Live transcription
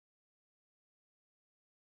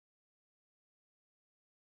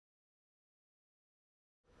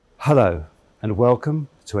Hello, and welcome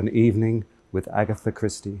to an evening with Agatha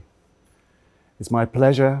Christie. It's my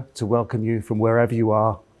pleasure to welcome you from wherever you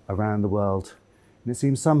are around the world. And it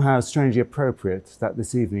seems somehow strangely appropriate that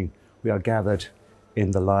this evening we are gathered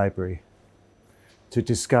in the library to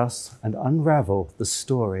discuss and unravel the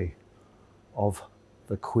story of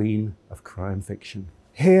the Queen of Crime Fiction.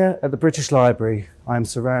 Here at the British Library, I am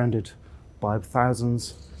surrounded by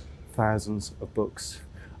thousands of books.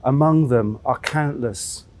 Among them are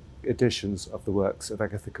countless editions of the works of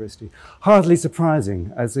Agatha Christie. Hardly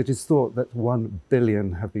surprising, as it is thought that 1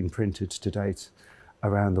 billion have been printed to date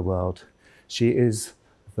around the world. She is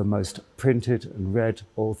the most printed and read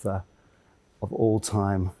author of all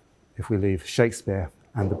time, if we leave Shakespeare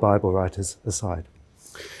and the Bible writers aside.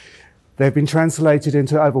 They've been translated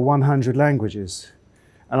into over 100 languages.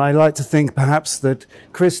 And I like to think perhaps that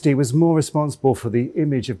Christie was more responsible for the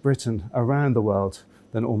image of Britain around the world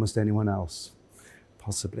than almost anyone else.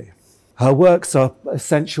 Possibly. Her works are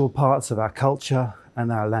essential parts of our culture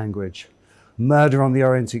and our language. Murder on the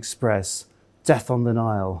Orient Express, Death on the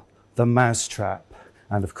Nile, The Mousetrap,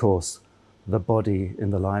 and of course, The Body in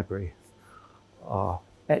the Library are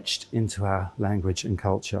etched into our language and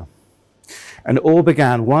culture. And all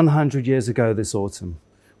began 100 years ago this autumn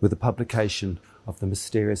with the publication of The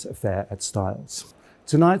Mysterious Affair at Styles.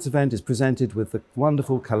 Tonight's event is presented with the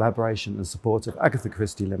wonderful collaboration and support of Agatha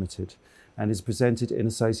Christie Limited and is presented in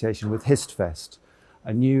association with HistFest,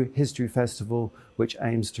 a new history festival which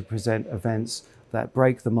aims to present events that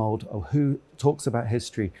break the mould of who talks about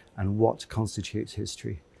history and what constitutes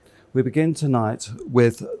history. We begin tonight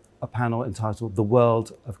with a panel entitled The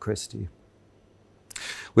World of Christie,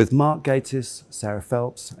 with Mark Gatiss, Sarah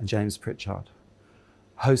Phelps and James Pritchard,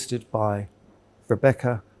 hosted by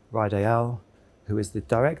Rebecca Rideal, who is the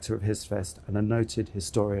director of HistFest and a noted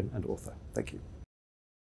historian and author. Thank you.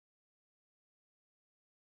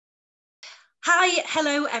 Hi,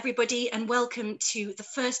 hello everybody, and welcome to the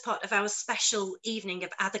first part of our special evening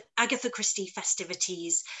of Agatha Christie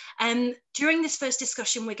festivities. During this first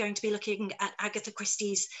discussion, we're going to be looking at Agatha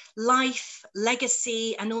Christie's life,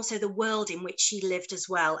 legacy, and also the world in which she lived as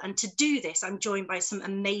well. And to do this, I'm joined by some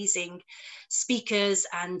amazing speakers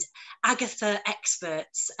and Agatha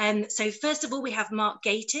experts. So first of all, we have Mark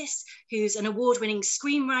Gatiss, who's an award-winning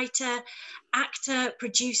screenwriter, actor,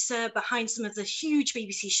 producer behind some of the huge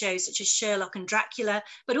BBC shows such as Sherlock and Dracula,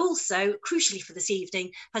 but also, crucially for this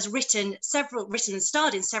evening, has written and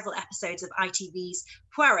starred in several episodes of ITV's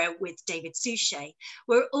Poirot with David Suchet.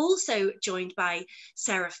 We're also joined by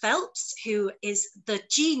Sarah Phelps, who is the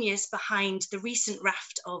genius behind the recent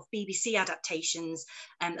raft of BBC adaptations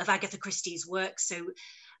of Agatha Christie's work. So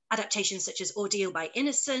adaptations such as Ordeal by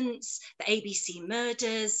Innocence, the ABC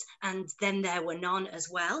Murders, and Then There Were None as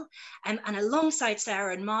well. And alongside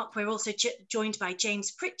Sarah and Mark, we're also joined by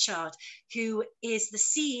James Pritchard, who is the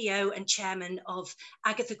CEO and chairman of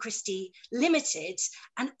Agatha Christie Limited,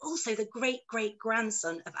 and also the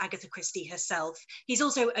great-great-grandson of Agatha Christie herself. He's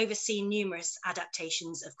also overseen numerous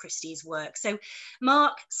adaptations of Christie's work. So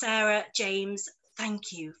Mark, Sarah, James,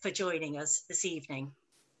 thank you for joining us this evening.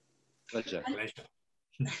 Pleasure.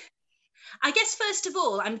 I guess, first of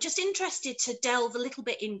all, I'm just interested to delve a little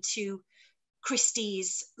bit into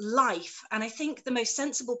Christie's life. And I think the most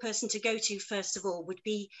sensible person to go to, first of all, would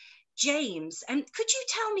be James. And could you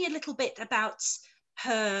tell me a little bit about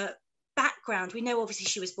her background? We know, obviously,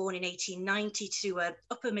 she was born in 1890 to an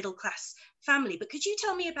upper middle class family, but could you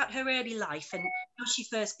tell me about her early life and how she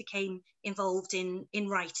first became involved in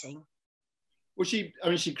writing? Well,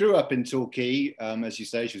 she grew up in Torquay, as you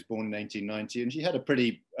say. She was born in 1890, and she had a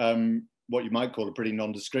pretty, what you might call a pretty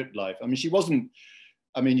nondescript life. I mean, she wasn't.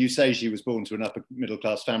 I mean, you say she was born to an upper middle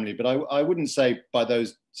class family, but I wouldn't say by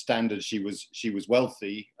those standards she was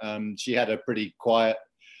wealthy. She had a pretty quiet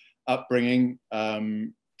upbringing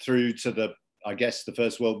through to I guess the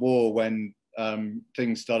First World War, when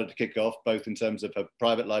things started to kick off, both in terms of her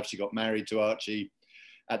private life. She got married to Archie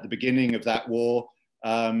at the beginning of that war.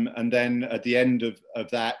 And then at the end of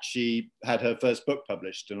that, she had her first book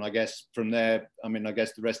published. And I guess from there, I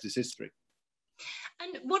guess the rest is history.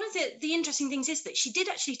 And one of the interesting things is that she did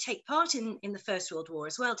actually take part in the First World War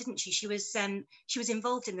as well, didn't she? She was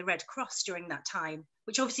involved in the Red Cross during that time,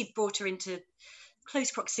 which obviously brought her into close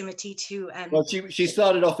proximity to... Well, she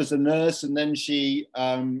started off as a nurse, and then she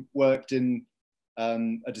worked in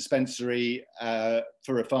a dispensary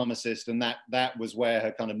for a pharmacist, and that was where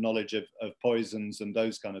her kind of knowledge of poisons and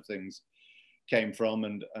those kind of things came from,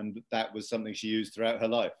 and that was something she used throughout her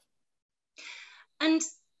life. And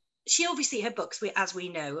she obviously, her books, as we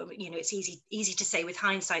know, it's easy to say with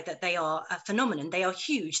hindsight that they are a phenomenon. They are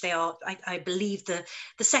huge. They are, I believe, the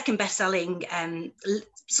second best-selling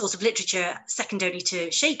source of literature, second only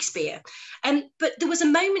to Shakespeare. But there was a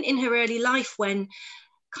moment in her early life when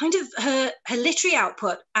kind of her literary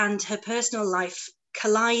output and her personal life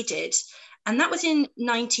collided. And that was in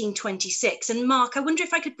 1926. And Mark, I wonder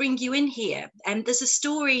if I could bring you in here. There's a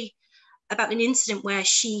story about an incident where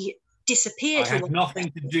she disappeared. I had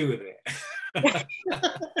nothing to do with it. Are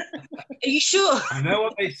you sure? I know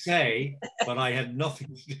what they say, but I had nothing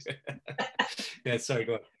to do with it. Yeah, sorry,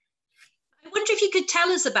 go on. I wonder if you could tell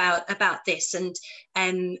us about this and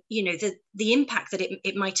the impact that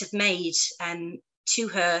it might have made to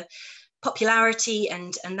her popularity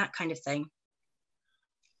and that kind of thing.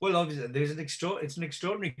 Well, obviously, it's an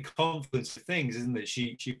extraordinary confluence of things, isn't it?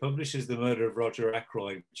 She publishes The Murder of Roger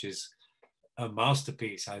Ackroyd, which is a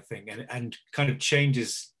masterpiece, I think, and kind of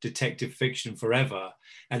changes detective fiction forever.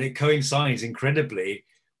 And it coincides incredibly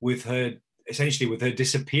with her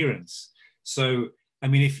disappearance. So, I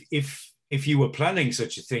mean, if you were planning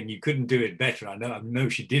such a thing, you couldn't do it better. I know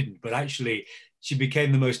she didn't, but actually, she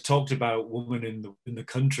became the most talked about woman in the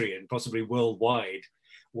country and possibly worldwide,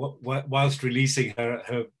 whilst releasing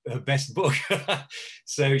her best book.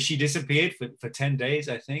 So she disappeared for 10 days,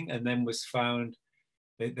 I think, and then was found.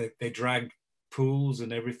 They dragged pools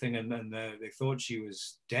and everything, and then they thought she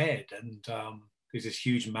was dead, and it was this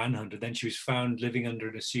huge manhunt. And then she was found living under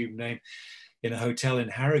an assumed name in a hotel in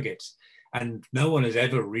Harrogate, and no one has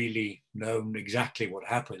ever really known exactly what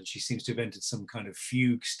happened. She seems to have entered some kind of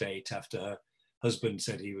fugue state after her husband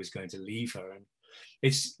said he was going to leave her, and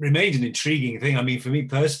it's remained an intriguing thing. I mean, for me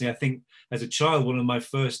personally, I think as a child, one of my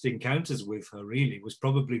first encounters with her really was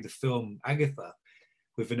probably the film Agatha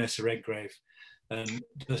with Vanessa Redgrave and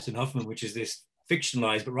Dustin Hoffman, which is this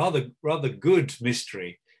fictionalized but rather good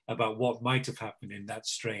mystery about what might have happened in that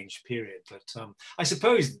strange period. But I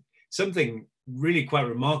suppose something really quite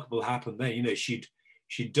remarkable happened there. You know, she'd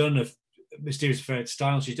done a Mysterious Ferret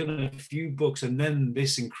Style, she'd done a few books, and then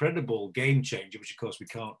this incredible game changer, which of course we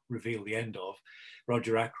can't reveal the end of,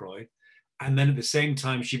 Roger Ackroyd. And then at the same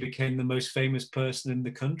time, she became the most famous person in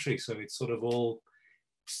the country. So it sort of all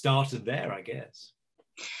started there, I guess.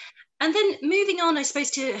 And then moving on, I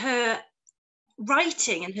suppose, to her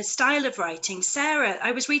writing and her style of writing. Sarah,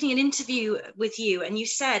 I was reading an interview with you, and you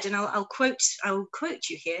said, and I'll quote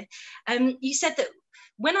you here. You said that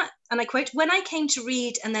I quote, "When I came to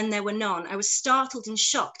read And Then There Were None, I was startled and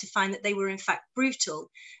shocked to find that they were in fact brutal.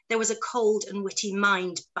 There was a cold and witty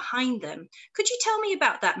mind behind them." Could you tell me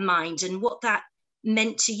about that mind and what that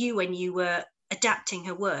meant to you when you were adapting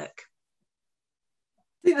her work?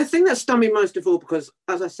 The thing that stunned me most of all, because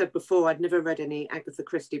as I said before, I'd never read any Agatha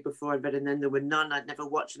Christie before I read And Then There Were None. I'd never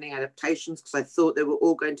watched any adaptations because I thought they were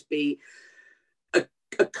all going to be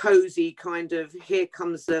a cozy kind of, here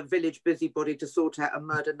comes the village busybody to sort out a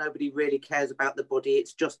murder. Nobody really cares about the body.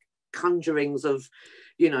 It's just conjurings of,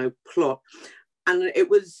 plot. And it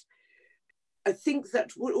was, I think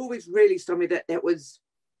that what always really stunned me, that it was,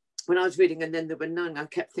 when I was reading And Then There Were None, I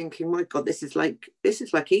kept thinking, my God, this is like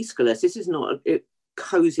Aeschylus. This is not a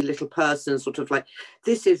cozy little person, sort of like,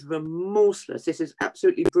 this is remorseless. This is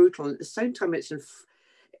absolutely brutal. And at the same time,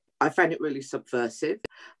 I found it really subversive.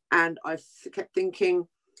 And I kept thinking,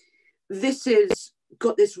 this is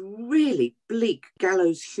got this really bleak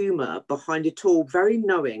gallows humour behind it all, very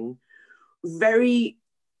knowing, very,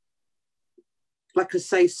 like I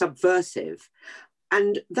say, subversive.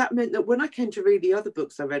 And that meant that when I came to read the other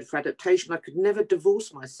books I read for adaptation, I could never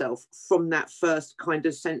divorce myself from that first kind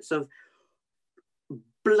of sense of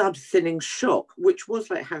blood-thinning shock, which was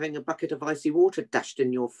like having a bucket of icy water dashed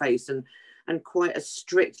in your face, and quite a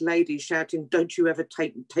strict lady shouting, "Don't you ever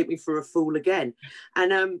take me for a fool again."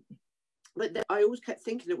 And but I always kept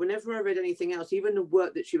thinking that whenever I read anything else, even the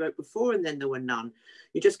work that she wrote before And Then There Were None,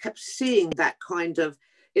 you just kept seeing that kind of,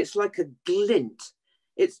 it's like a glint.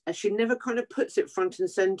 She never kind of puts it front and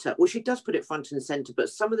center. Well, she does put it front and center, but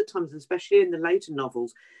some of the times, especially in the later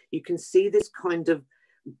novels, you can see this kind of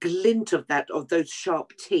glint of those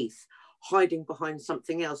sharp teeth hiding behind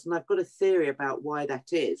something else. And I've got a theory about why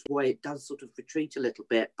that is, why it does sort of retreat a little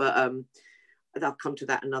bit, but I'll come to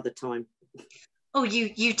that another time. Oh,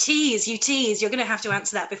 you tease. You're going to have to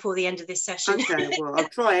answer that before the end of this session. Okay, well, I'll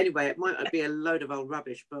try anyway. It might be a load of old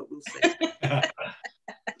rubbish, but we'll see. But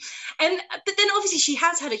then obviously she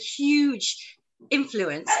has had a huge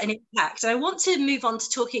influence and impact. And I want to move on to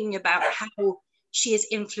talking about how she has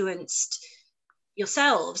influenced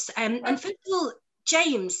yourselves. And first of all,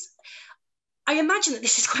 James, I imagine that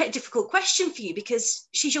this is quite a difficult question for you because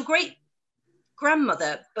she's your great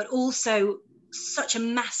grandmother, but also such a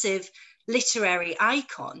massive literary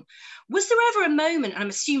icon. Was there ever a moment, and I'm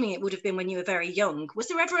assuming it would have been when you were very young, was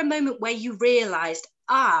there ever a moment where you realised,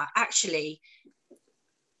 actually,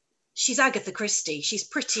 she's Agatha Christie. She's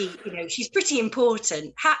pretty, she's pretty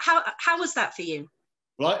important. How was that for you?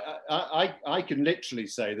 Well, I can literally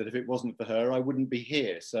say that if it wasn't for her, I wouldn't be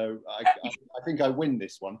here. So I think I win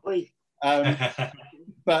this one.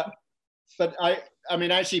 But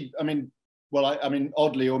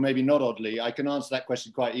oddly, or maybe not oddly, I can answer that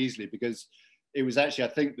question quite easily, because it was actually, I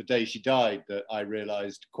think, the day she died that I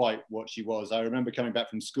realised quite what she was. I remember coming back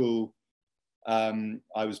from school. I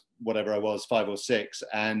was, whatever I was, 5 or 6,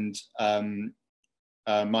 and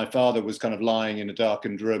my father was kind of lying in a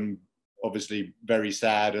darkened room, obviously very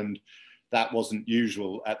sad, and that wasn't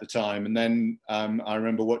usual at the time. And then I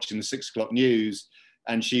remember watching the 6 o'clock news,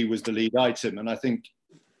 and she was the lead item. And I think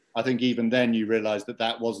even then you realised that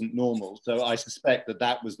that wasn't normal. So I suspect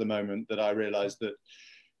that was the moment that I realised that,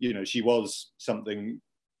 she was something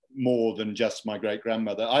more than just my great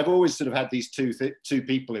grandmother. I've always sort of had these two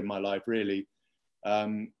people in my life, really.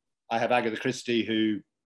 I have Agatha Christie, who,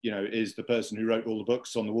 is the person who wrote all the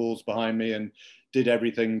books on the walls behind me and did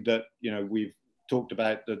everything that, we've talked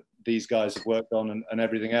about that these guys have worked on, and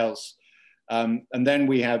everything else. And then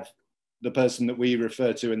we have the person that we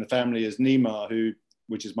refer to in the family as Nima,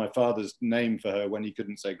 which is my father's name for her when he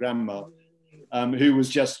couldn't say grandma, who was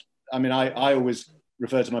just, I always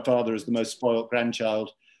refer to my father as the most spoilt grandchild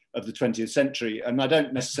of the 20th century. And I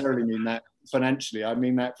don't necessarily mean that financially. I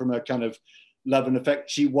mean that from a kind of love and affect.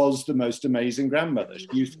 She was the most amazing grandmother. She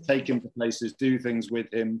used to take him to places, do things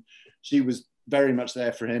with him. She was very much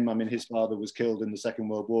there for him. His father was killed in the Second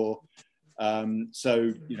World War.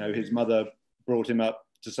 So, his mother brought him up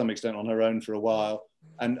to some extent on her own for a while.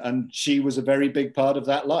 And she was a very big part of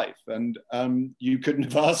that life. And you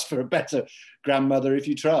couldn't have asked for a better grandmother if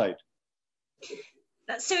you tried.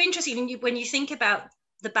 That's so interesting when you think about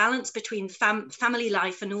the balance between family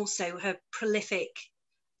life and also her prolific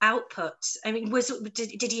output.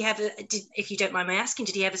 Did he ever, if you don't mind my asking,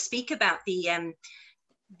 did he ever speak about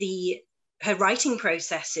her writing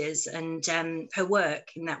processes and her work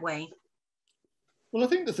in that way? Well, I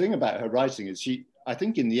think the thing about her writing is I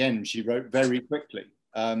think in the end, she wrote very quickly.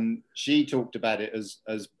 She talked about it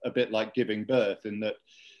as a bit like giving birth, in that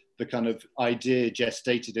the kind of idea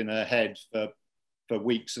gestated in her head for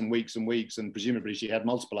weeks and weeks and weeks, and presumably she had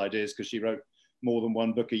multiple ideas because she wrote more than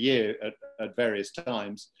one book a year at various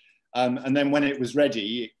times. And then when it was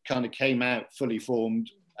ready, it kind of came out fully formed,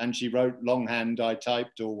 and she wrote longhand, I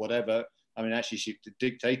typed or whatever. Actually, she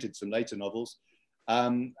dictated some later novels.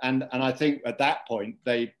 And I think at that point,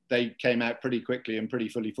 they came out pretty quickly and pretty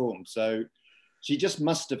fully formed. So she just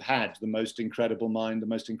must have had the most incredible mind, the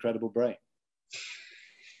most incredible brain.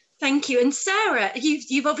 Thank you. And Sarah,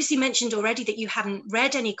 you've obviously mentioned already that you hadn't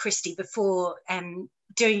read any Christie before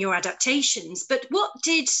doing your adaptations, but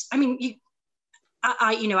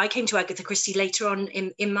I came to Agatha Christie later on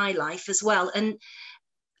in my life as well.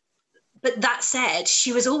 But that said,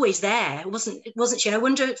 she was always there, wasn't she? And I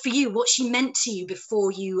wonder for you, what she meant to you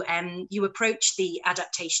before you approached the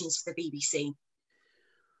adaptations for the BBC.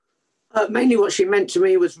 Mainly what she meant to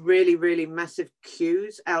me was really, really massive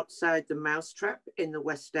queues outside the Mousetrap in the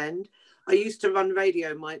West End. I used to run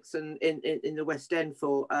radio mics in the West End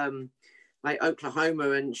for like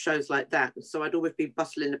Oklahoma and shows like that. So I'd always be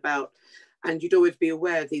bustling about, and you'd always be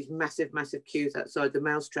aware of these massive, massive queues outside the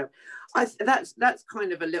Mousetrap. That's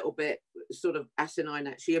kind of a little bit sort of asinine,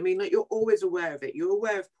 actually. You're always aware of it. You're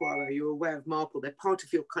aware of Poirot, you're aware of Marple. They're part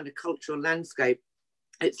of your kind of cultural landscape.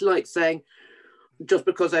 It's like saying, just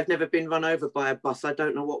because I've never been run over by a bus, I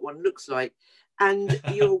don't know what one looks like. And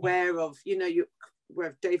you're aware of, you're aware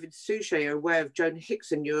of David Suchet, you're aware of Joan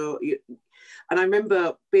Hickson. And I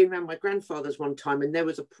remember being around my grandfather's one time, and there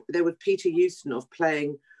was Peter Ustinov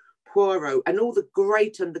playing Poirot, and all the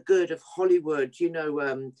great and the good of Hollywood,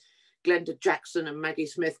 Glenda Jackson and Maggie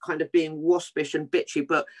Smith kind of being waspish and bitchy,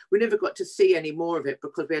 but we never got to see any more of it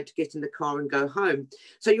because we had to get in the car and go home.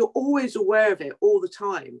 So you're always aware of it all the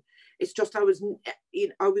time. It's just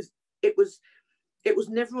it was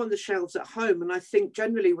never on the shelves at home. And I think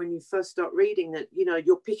generally when you first start reading that,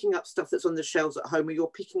 you're picking up stuff that's on the shelves at home, or you're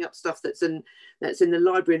picking up stuff that's in the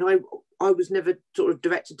library. And I was never sort of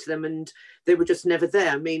directed to them, and they were just never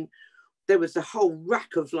there. There was a whole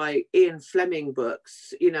rack of like Ian Fleming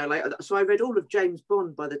books, so I read all of James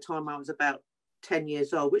Bond by the time I was about 10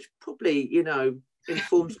 years old, which probably,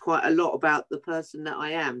 informs quite a lot about the person that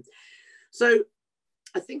I am. So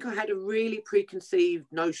I think I had a really preconceived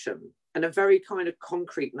notion, and a very kind of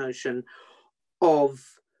concrete notion of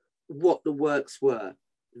what the works were.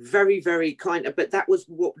 very, very kind of, but that was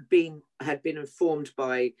what had been informed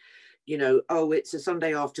by, you know, oh, it's a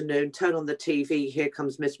Sunday afternoon, turn on the TV, here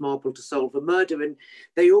comes Miss Marple to solve a murder. And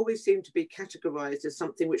they always seem to be categorized as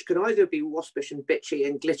something which could either be waspish and bitchy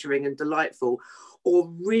and glittering and delightful,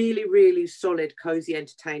 or really, really solid, cozy,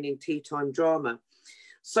 entertaining tea time drama.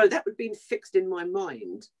 So that would be fixed in my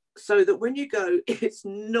mind, so that when you go, it's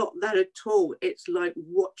not that at all. It's like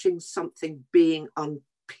watching something being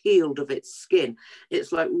unpeeled of its skin.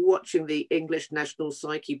 It's like watching the English national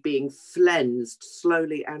psyche being flensed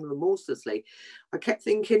slowly and remorselessly. I kept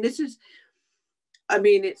thinking, this is, I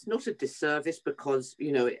mean, it's not a disservice, because,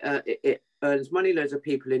 you know, it earns money, loads of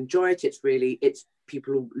people enjoy it, it's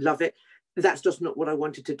people love it. That's just not what I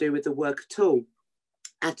wanted to do with the work at all.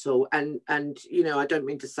 And you know, I don't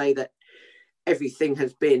mean to say that everything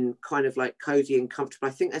has been kind of like cozy and comfortable.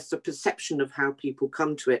 I think that's the perception of how people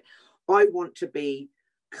come to it. I want to be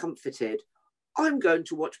comforted. I'm going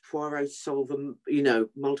to watch Poirot solve, you know,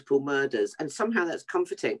 multiple murders, and somehow that's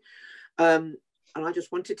comforting. And I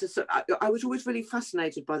just wanted to, I was always really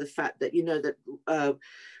fascinated by the fact that, you know, that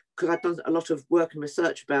because I've done a lot of work and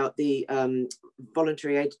research about the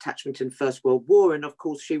voluntary aid detachment in First World War. And of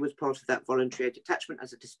course, she was part of that voluntary aid detachment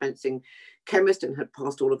as a dispensing chemist and had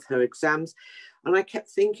passed all of her exams. And I kept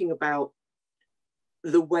thinking about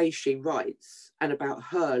the way she writes and about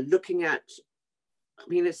her looking at, I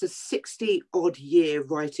mean, it's a 60-odd year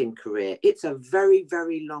writing career. It's a very,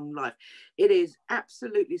 very long life. It is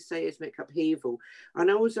absolutely seismic upheaval.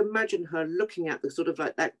 And I always imagine her looking at the sort of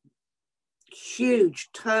like that huge,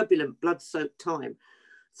 turbulent, blood-soaked time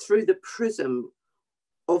through the prism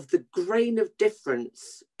of the grain of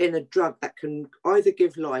difference in a drug that can either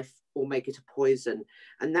give life or make it a poison.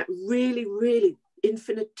 And that really, really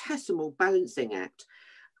infinitesimal balancing act.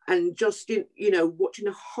 And just, you know, watching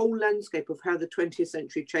a whole landscape of how the 20th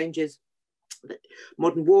century changes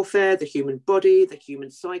modern warfare, the human body, the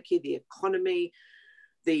human psyche, the economy,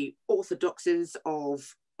 the orthodoxies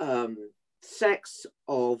of sex,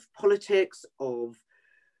 of politics, of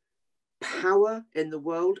power in the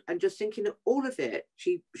world, and just thinking that all of it,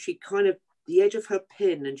 she kind of, the edge of her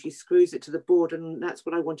pin, and she screws it to the board. And that's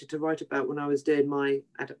what I wanted to write about when I was doing my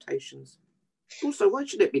adaptations. Also, why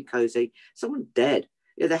should it be cozy? Someone dead.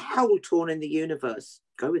 Yeah, the howl torn in the universe.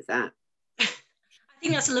 Go with that. I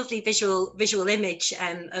think that's a lovely visual image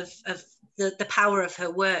of the power of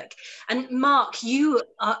her work. And Mark, your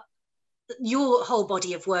whole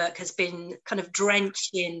body of work has been kind of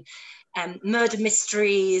drenched in murder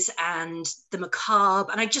mysteries and the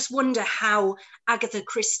macabre. And I just wonder how Agatha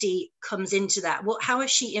Christie comes into that. How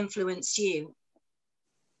has she influenced you?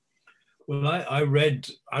 Well, I read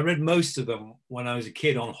most of them when I was a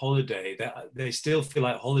kid on holiday. They still feel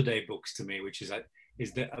like holiday books to me, which is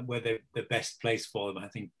where they're the best place for them. I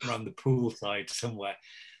think around the poolside somewhere.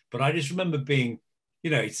 But I just remember being,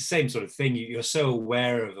 you know, it's the same sort of thing. You're so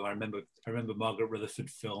aware of them. I remember Margaret Rutherford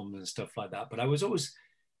films and stuff like that. But I was always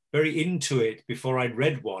very into it before I'd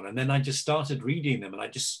read one, and then I just started reading them, and I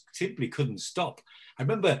just simply couldn't stop. I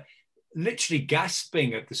remember literally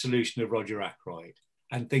gasping at the solution of Roger Ackroyd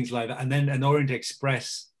and things like that. And then An Orient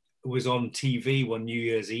Express was on TV one New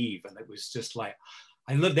Year's Eve, and it was just like,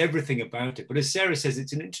 I loved everything about it. But as Sarah says,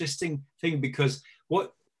 it's an interesting thing, because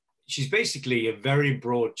she's basically a very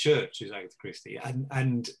broad church, is Agatha Christie,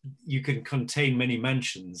 and you can contain many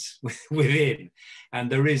mansions within.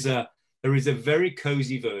 And there is a very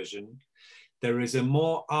cozy version. There is a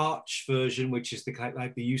more arch version, which is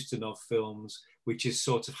like the Ustinov films, which is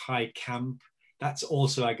sort of high camp. That's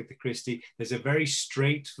also Agatha Christie. There's a very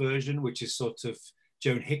straight version, which is sort of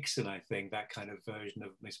Joan Hickson, I think, that kind of version of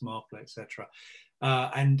Miss Marple, etc.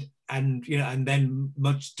 And you know, and then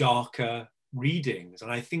much darker readings.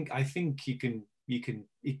 And I think she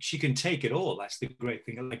can take it all. That's the great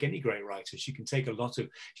thing. Like any great writer, she can take a lot of.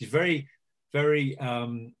 She's very, very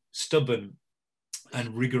stubborn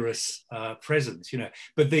and rigorous presence, you know.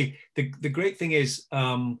 But the great thing is,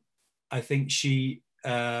 I think she.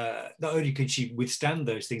 Not only can she withstand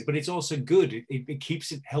those things, but it's also good. It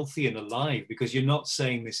keeps it healthy and alive, because you're not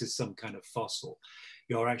saying this is some kind of fossil.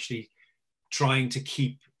 You're actually trying to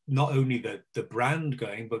keep not only the brand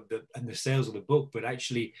going, but and the sales of the book, but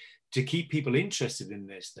actually to keep people interested in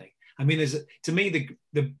this thing. I mean, to me,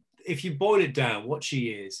 if you boil it down, what she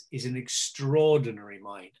is an extraordinary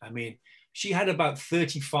mind. I mean, she had about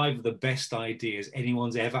 35 of the best ideas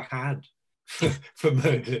anyone's ever had for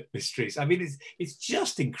murder mysteries. I mean, it's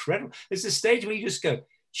just incredible. There's a stage where you just go,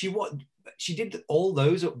 she did all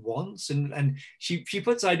those at once, and she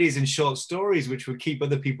puts ideas in short stories which would keep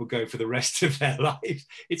other people going for the rest of their lives.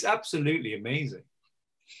 It's absolutely amazing.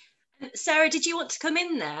 Sarah, did you want to come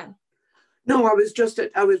in there? No, I was just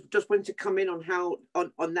wanting to come in on how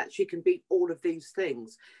on that she can beat all of these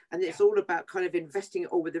things, and it's all about kind of investing it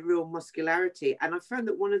all with a real muscularity. And I found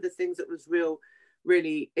that one of the things that was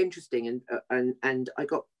really interesting, and I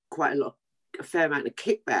got quite a fair amount of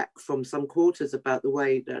kickback from some quarters about the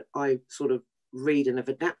way that I sort of read and have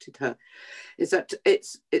adapted her, is that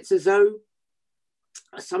it's as though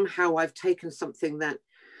somehow I've taken something that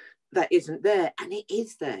isn't there, and it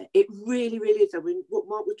is there. It really is. I mean, what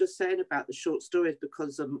Mark was just saying about the short stories,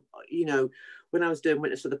 because when I was doing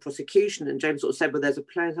Witness for the Prosecution, and James sort of said, well, there's a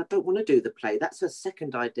play, and I don't want to do the play, that's her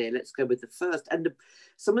second idea, let's go with the first. And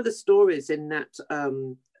some of the stories in that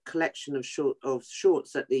collection of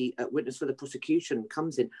shorts that the Witness for the Prosecution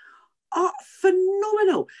comes in are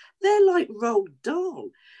phenomenal. They're like Roald Dahl.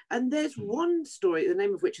 And there's one story, the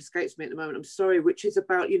name of which escapes me at the moment, I'm sorry, which is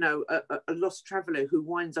about, a lost traveller who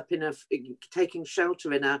winds up taking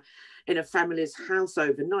shelter in a family's house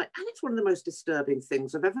overnight. And it's one of the most disturbing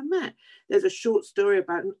things I've ever met. There's a short story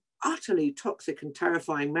about an utterly toxic and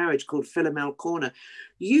terrifying marriage called Philomel Corner.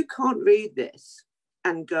 You can't read this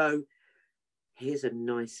and go, here's a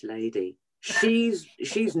nice lady.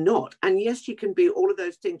 She's not. And yes, she can be all of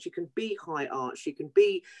those things. She can be high art, she can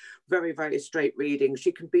be very, very straight reading,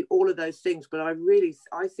 she can be all of those things. But I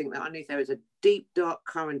think that underneath there is a deep, dark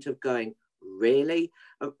current of going, really?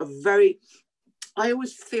 I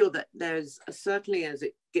always feel that there's certainly, as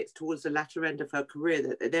it gets towards the latter end of her career,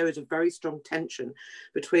 that there is a very strong tension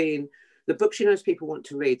between the book she knows people want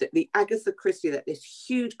to read, that the Agatha Christie that this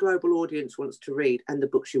huge global audience wants to read, and the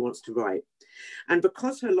book she wants to write. And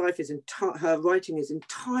because her writing is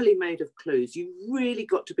entirely made of clues, you really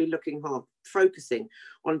got to be looking hard, focusing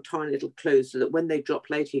on tiny little clues, so that when they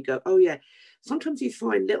drop later, you go, oh yeah. Sometimes you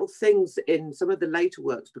find little things in some of the later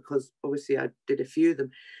works, because obviously I did a few of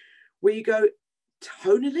them, where you go,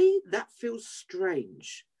 tonally, that feels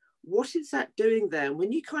strange. What is that doing there? And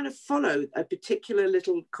when you kind of follow a particular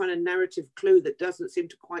little kind of narrative clue that doesn't seem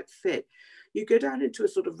to quite fit, you go down into a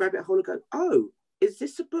sort of rabbit hole and go, oh, is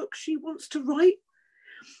this a book she wants to write?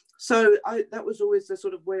 So that was always the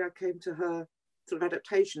sort of way I came to her sort of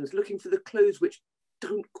adaptations, looking for the clues which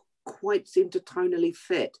don't quite seem to tonally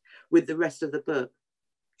fit with the rest of the book.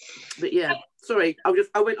 But yeah, sorry,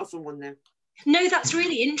 I went off on one there. No, that's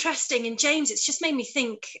really interesting. And James, it's just made me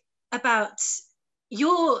think about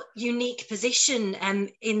your unique position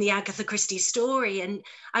in the Agatha Christie story. And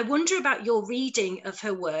I wonder about your reading of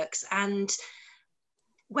her works, and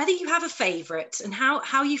whether you have a favourite, and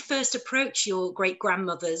how you first approach your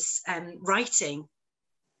great-grandmother's writing.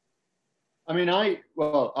 I mean, I've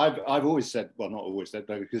always said, well, not always said,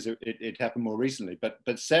 but because it happened more recently,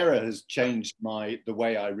 but Sarah has changed the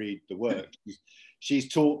way I read the work.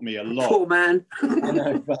 She's taught me a lot. Poor man. I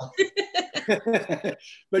know,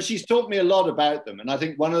 but she's taught me a lot about them. And I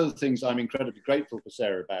think one of the things I'm incredibly grateful for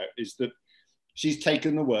Sarah about is that she's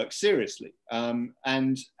taken the work seriously, and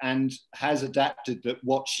has adapted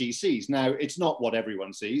what she sees. Now, it's not what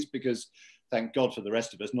everyone sees, because thank God for the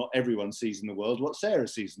rest of us, not everyone sees in the world what Sarah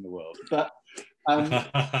sees in the world. But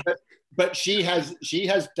she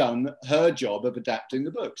has done her job of adapting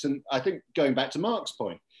the books. And I think, going back to Mark's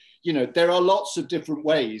point, there are lots of different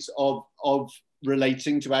ways of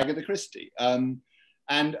relating to Agatha Christie. And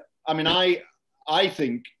I mean, I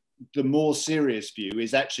think the more serious view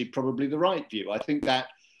is actually probably the right view. I think that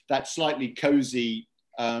slightly cozy,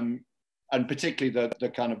 and particularly the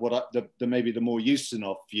kind of maybe the more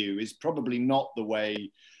Ustinov view is probably not the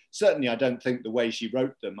way. Certainly, I don't think the way she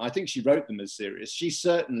wrote them. I think she wrote them as serious. She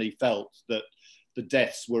certainly felt that the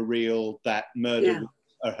deaths were real, that murder was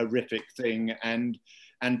a horrific thing, and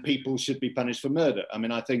people should be punished for murder. I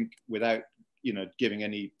mean, I think, without giving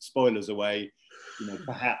any spoilers away,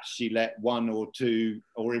 perhaps she let one or two,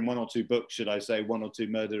 or in one or two books, should I say, one or two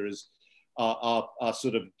murderers are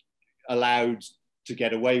sort of allowed to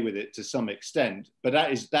get away with it to some extent. But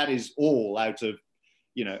that is all out of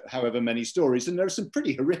however many stories, and there are some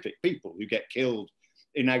pretty horrific people who get killed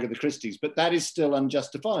in Agatha Christie's, but that is still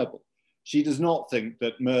unjustifiable. She does not think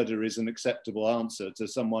that murder is an acceptable answer to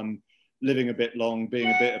someone living a bit long, being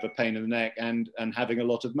a bit of a pain in the neck, and having a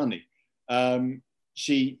lot of money.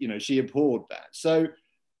 She abhorred that. So,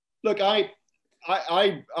 look, I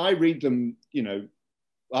read them.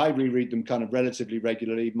 I reread them kind of relatively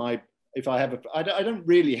regularly. I don't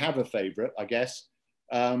really have a favourite, I guess.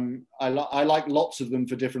 I like lots of them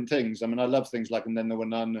for different things. I mean, I love things like And Then There Were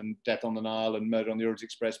None and Death on the Nile and Murder on the Orient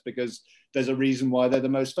Express, because there's a reason why they're the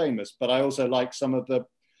most famous. But I also like some of the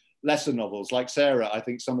lesser novels. Like Sarah, I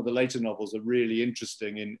think some of the later novels are really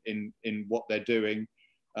interesting in what they're doing.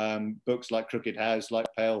 Books like Crooked House, like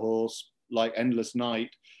Pale Horse, like Endless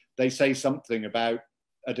Night, they say something about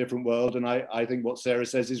a different world. And I think what Sarah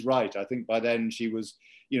says is right. I think by then she was,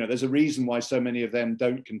 you know, there's a reason why so many of them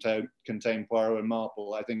don't contain Poirot and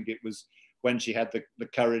Marple. I think it was when she had the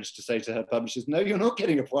courage to say to her publishers, no, you're not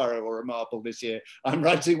getting a Poirot or a Marple this year. I'm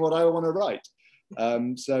writing what I want to write.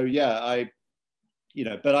 So yeah,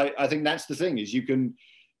 but I think that's the thing, is you can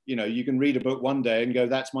read a book one day and go,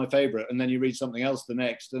 that's my favorite. And then you read something else the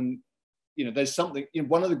next. And, you know, there's something, you know,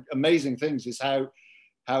 one of the amazing things is how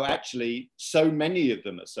actually so many of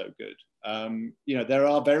them are so good. You know, there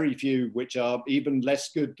are very few which are even less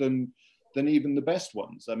good than even the best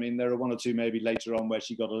ones. I mean, there are one or two maybe later on where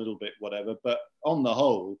she got a little bit whatever, but on the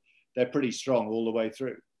whole, they're pretty strong all the way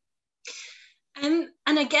through. And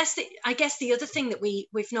I guess the other thing that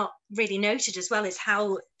we've not really noted as well is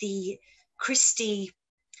how the Christie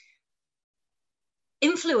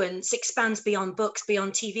influence expands beyond books,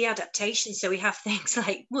 beyond TV adaptations. So we have things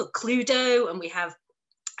like, well, Cluedo, and we have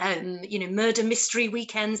you know, murder mystery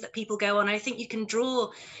weekends that people go on. I think you can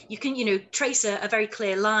trace a very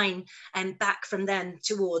clear line back from then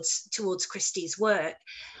towards Christie's work.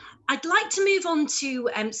 I'd like to move on to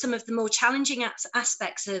some of the more challenging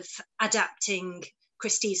aspects of adapting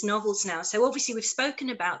Christie's novels now. So obviously we've spoken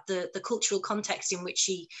about the cultural context in which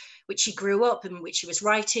she grew up and which she was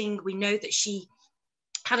writing. We know that she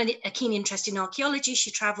had a keen interest in archaeology. She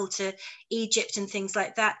traveled to Egypt and things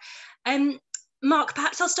like that. Mark,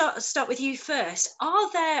 perhaps I'll start with you first.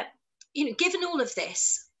 Are there, you know, given all of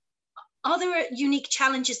this, are there unique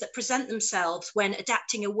challenges that present themselves when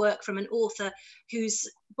adapting a work from an author whose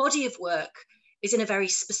body of work is in a very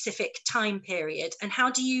specific time period? And how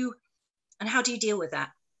do you deal with that?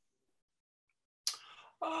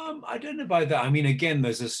 I don't know about that. I mean, again,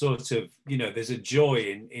 there's a sort of, you know, there's a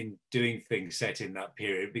joy in doing things set in that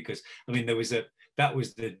period, because I mean, that was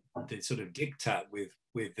the sort of diktat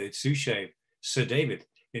with the Suchet, Sir David,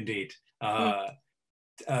 indeed.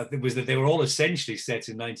 It was that they were all essentially set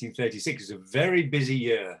in 1936. It was a very busy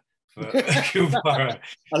year for Poirot.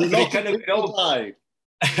 A lot of people died.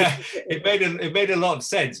 It made a lot of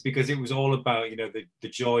sense, because it was all about, you know, the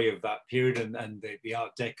joy of that period and the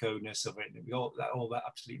Art Deco-ness of it. And all that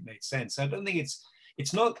absolutely made sense. I don't think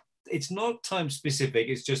it's not time specific.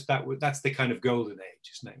 It's just that's the kind of golden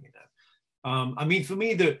age, isn't it? You know, I mean, for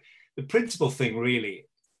me, the principal thing really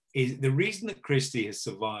is the reason that Christie has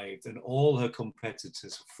survived and all her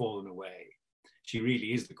competitors have fallen away. She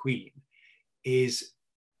really is the queen. Is,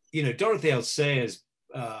 you know, Dorothy L. Sayers.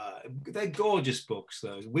 They're gorgeous books,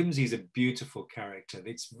 though. Whimsy's a beautiful character.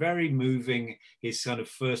 It's very moving, his kind of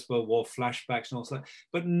First World War flashbacks and all that,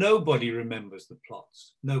 but nobody remembers the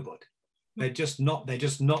plots. Nobody. They're just not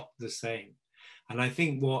the same. And I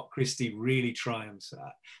think what Christie really triumphs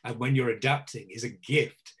at, and when you're adapting, is a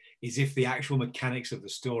gift, is if the actual mechanics of the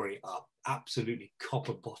story are absolutely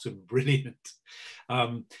copper bottom brilliant.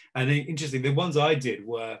 And interesting, the ones I did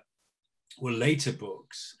were later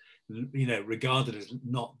books, you know, regarded as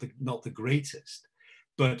not the greatest,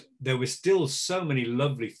 but there were still so many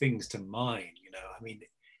lovely things to mine. You know, I mean,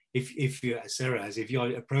 if you're, as Sarah has, if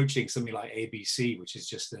you're approaching something like ABC, which is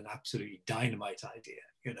just an absolutely dynamite idea,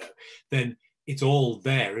 you know, then it's all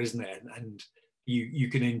there, isn't it? And you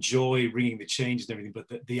can enjoy bringing the changes and everything,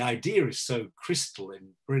 but the idea is so crystal and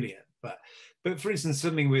brilliant. But for instance,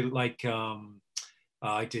 something with like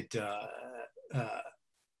I did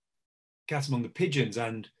Cat Among the Pigeons,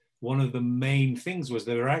 and one of the main things was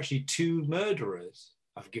there were actually two murderers.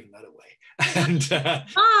 I've given that away. And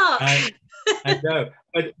I know,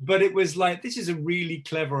 but it was like, this is a really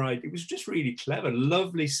clever idea. It was just really clever,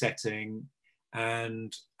 lovely setting.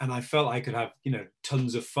 And I felt I could have, you know,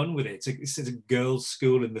 tons of fun with it. It's a girls'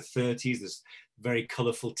 school in the 30s. There's very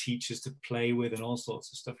colourful teachers to play with and all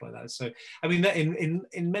sorts of stuff like that. So, I mean, that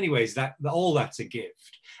in many ways, that all that's a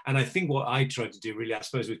gift. And I think what I tried to do really, I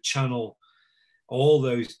suppose, with channel all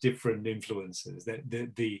those different influences,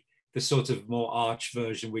 the sort of more arch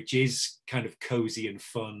version, which is kind of cozy and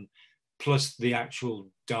fun, plus the actual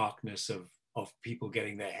darkness of people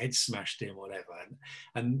getting their heads smashed in, whatever,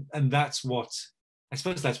 and that's what, I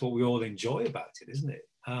suppose that's what we all enjoy about it, isn't it?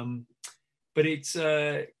 But it's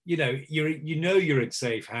you know, you're in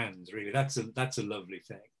safe hands, really. That's a lovely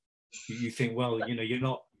thing. You think, well, you know, you're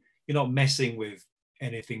not messing with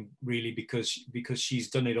anything really, because she's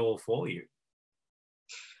done it all for you.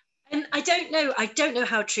 And I don't know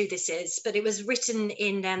how true this is, but it was written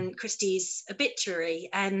in Christie's obituary,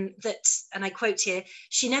 that, and I quote here,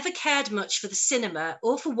 she never cared much for the cinema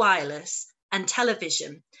or for wireless and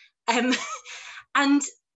television. And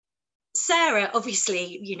Sarah,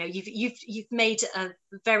 obviously, you know, you've made a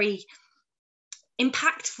very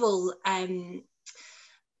impactful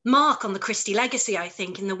mark on the Christie legacy, I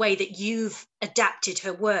think, in the way that you've adapted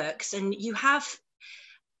her works, and you have,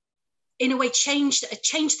 in a way, changed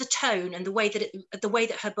the tone and the way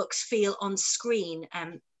that her books feel on screen.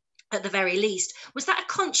 At the very least, was that a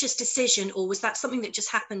conscious decision, or was that something that just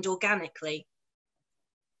happened organically?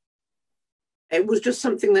 It was just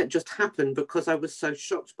something that just happened because I was so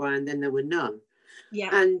shocked by And Then There Were None. Yeah.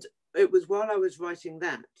 And it was while I was writing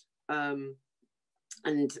that,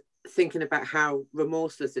 and thinking about how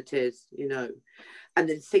remorseless it is, you know, and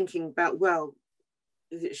then thinking about, well,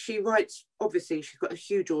 she writes, obviously she's got a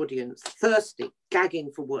huge audience, thirsty,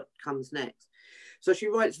 gagging for what comes next. So she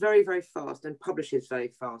writes very, very fast and publishes very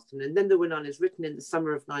fast. And Then There Were None is written in the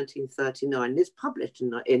summer of 1939 and is published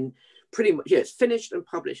in pretty much, yeah, it's finished and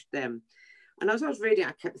published then. And as I was reading,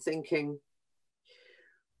 I kept thinking,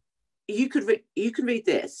 you can read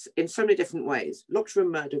this in so many different ways. Locked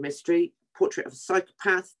Room Murder Mystery, portrait of a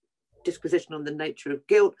psychopath, disquisition on the nature of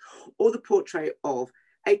guilt, or the portrait of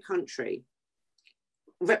a country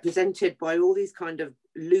represented by all these kind of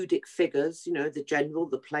ludic figures, you know, the general,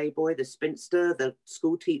 the playboy, the spinster, the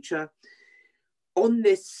school teacher, on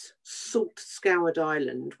this salt-scoured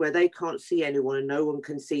island where they can't see anyone and no one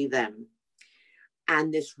can see them.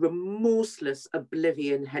 And this remorseless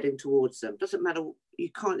oblivion heading towards them. Doesn't matter,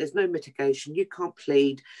 you can't, there's no mitigation, you can't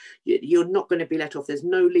plead, you're not going to be let off, there's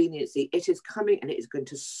no leniency. It is coming and it is going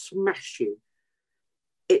to smash you.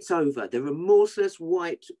 It's over. The remorseless,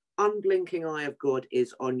 white, unblinking eye of God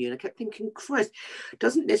is on you. And I kept thinking, Christ,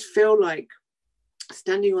 doesn't this feel like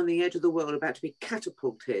standing on the edge of the world, about to be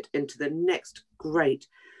catapulted into the next great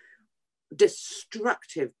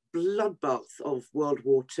destructive bloodbath of World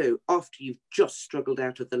War II after you've just struggled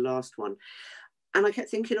out of the last one? And I kept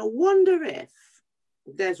thinking, I wonder if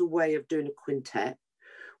there's a way of doing a quintet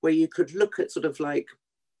where you could look at sort of like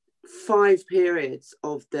 5 periods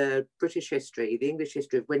of the British history, the English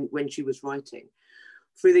history of when she was writing,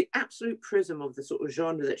 through the absolute prism of the sort of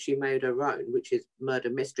genre that she made her own, which is murder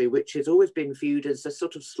mystery, which has always been viewed as a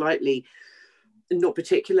sort of slightly, not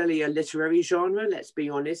particularly a literary genre, let's be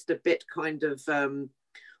honest, a bit kind of,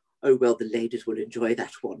 oh, well, the ladies will enjoy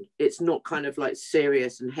that one. It's not kind of like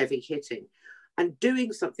serious and heavy hitting. And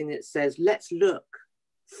doing something that says, let's look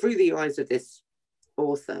through the eyes of this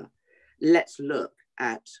author, let's look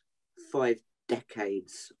at 5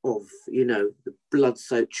 decades of, you know, the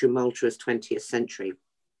blood-soaked, tumultuous 20th century.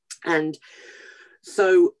 And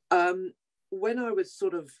so when I was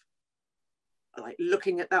sort of like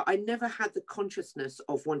looking at that, I never had the consciousness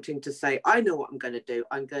of wanting to say, I know what I'm going to do.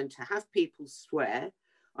 I'm going to have people swear,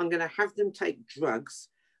 I'm going to have them take drugs,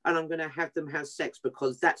 and I'm going to have them have sex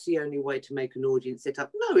because that's the only way to make an audience sit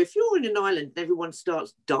up. No, if you're in an island and everyone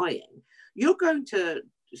starts dying, you're going to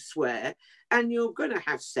swear and you're going to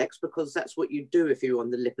have sex because that's what you do if you're on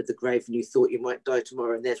the lip of the grave and you thought you might die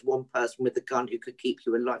tomorrow and there's one person with a gun who could keep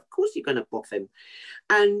you alive. Of course you're going to boff him.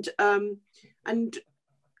 And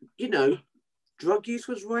you know, drug use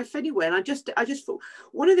was rife anyway. And I just thought,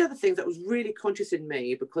 one of the other things that was really conscious in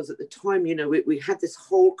me, because at the time, you know, we had this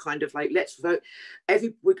whole kind of like, let's vote,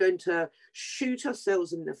 we're going to shoot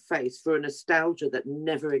ourselves in the face for a nostalgia that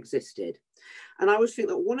never existed. And I always think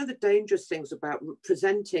that one of the dangerous things about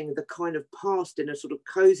presenting the kind of past in a sort of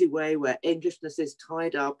cozy way where Englishness is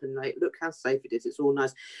tied up and like, look how safe it is, it's all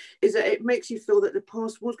nice, is that it makes you feel that the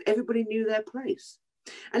past was, everybody knew their place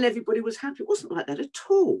and everybody was happy. It wasn't like that at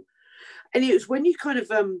all. And it was when you kind of,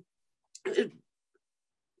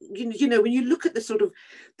 you know, when you look at the sort of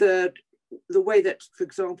the way that, for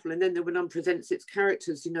example, And Then There Were None presents its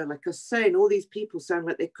characters, you know, like I was saying, all these people sound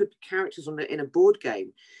like they could be characters in a board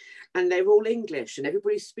game. And they're all English and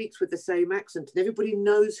everybody speaks with the same accent and everybody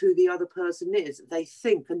knows who the other person is. They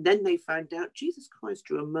think, and then they find out, Jesus Christ,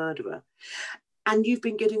 you're a murderer. And you've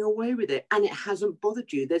been getting away with it and it hasn't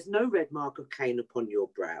bothered you. There's no red mark of Cain upon your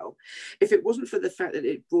brow. If it wasn't for the fact that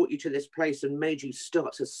it brought you to this place and made you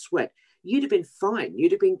start to sweat, you'd have been fine.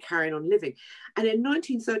 You'd have been carrying on living. And in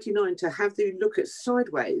 1939, to have them look at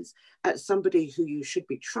sideways at somebody who you should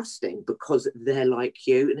be trusting because they're like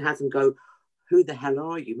you and have them go, who the hell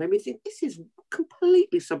are you? Made me think this is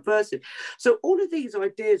completely subversive. So all of these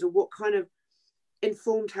ideas are what kind of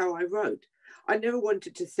informed how I wrote. I never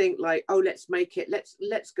wanted to think like, oh, let's make it,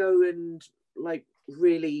 let's go and like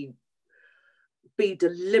really be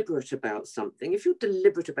deliberate about something. If you're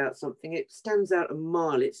deliberate about something, it stands out a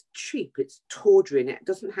mile. It's cheap, it's tawdry, and it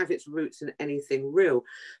doesn't have its roots in anything real.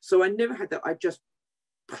 So I never had that. I just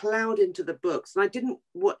plowed into the books. And I didn't,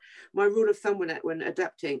 what my rule of thumb when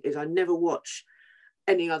adapting is I never watch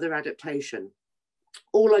any other adaptation.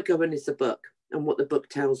 All I go in is the book and what the book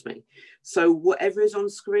tells me. So whatever is on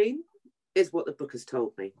screen is what the book has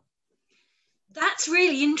told me. That's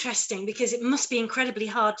really interesting, because it must be incredibly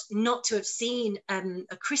hard not to have seen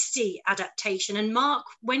a Christie adaptation. And Mark,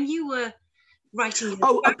 when you were writing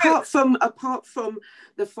your apart from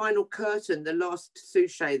the final curtain, the last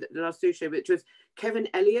sujet, which was Kevin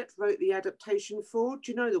Elliott wrote the adaptation for.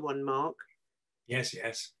 Do you know the one, Mark? Yes.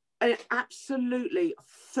 Absolutely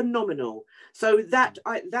phenomenal. So that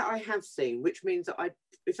I have seen, which means that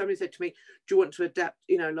if somebody said to me, "Do you want to adapt,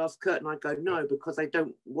 Last Curtain?" I'd go no, because I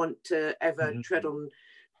don't want to ever tread on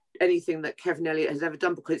anything that Kevin Elliott has ever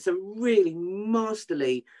done, because it's a really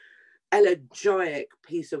masterly, elegiac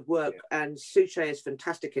piece of work, and Suchet is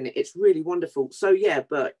fantastic in it. It's really wonderful. So yeah,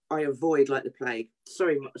 but I avoid like the plague.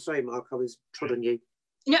 Sorry, Mark, I was trod on you.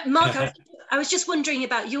 No, Mark, I was just wondering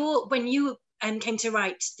about when you came to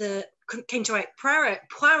write Poirot,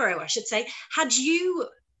 I should say. Had you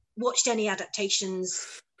watched any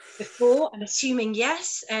adaptations before? I'm assuming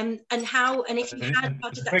yes. And how? And if you had, how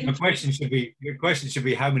did that? Your question should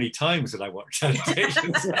be how many times did I watch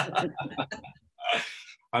adaptations?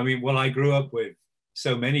 I mean, well, I grew up with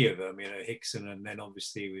so many of them, Hickson, and then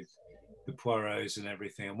obviously with the Poirots and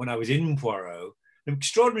everything. And when I was in Poirot, an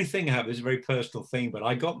extraordinary thing happened. It's a very personal thing, but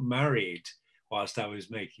I got married whilst I was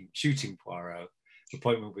shooting Poirot,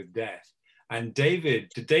 Appointment with Death. And David,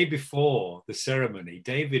 the day before the ceremony,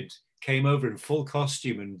 David came over in full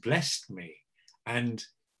costume and blessed me. And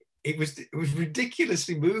it was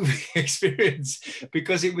ridiculously moving experience,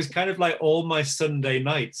 because it was kind of like all my Sunday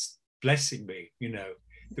nights blessing me, There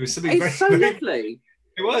was something lovely.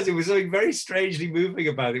 It was something very strangely moving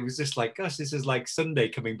about it. It was just like, gosh, this is like Sunday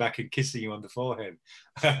coming back and kissing you on the forehead.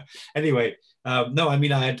 Anyway, no, I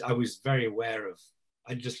mean, I was very aware of,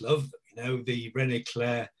 I just loved them, the René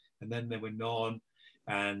Clair, and then there were Non,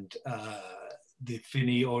 and the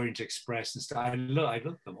Finney Orient Express and stuff. I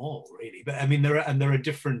love them all, really. But I mean, there are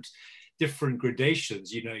different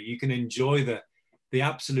gradations. You can enjoy the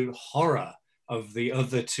absolute horror of the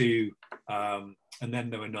other two. And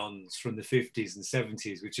then there were Nons from the 50s and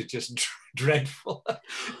 70s, which are just dreadful.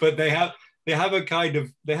 But they have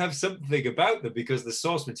something about them, because the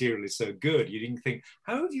source material is so good. You didn't think,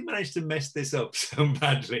 how have you managed to mess this up so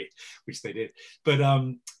badly? Which they did. But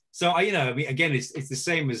so I mean, again, it's the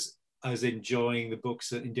same as enjoying the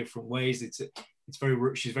books in different ways.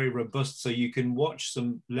 She's very robust, so you can watch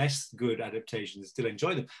some less good adaptations and still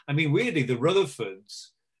enjoy them. I mean, weirdly, the Rutherfords,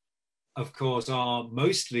 of course, are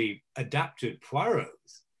mostly adapted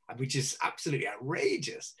Poirots, which is absolutely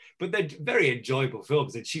outrageous. But they're very enjoyable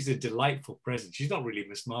films, and she's a delightful presence. She's not really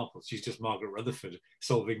Miss Marple; she's just Margaret Rutherford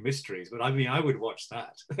solving mysteries. But I mean, I would watch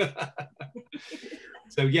that.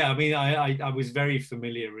 So yeah, I mean, I was very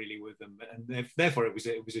familiar really with them, and therefore it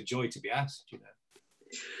was a joy to be asked.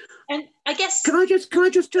 And I guess, can I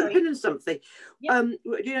just jump in on something?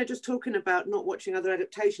 Yeah. Just talking about not watching other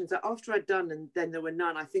adaptations. That after I'd done and then there were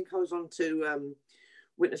none, I think I was on to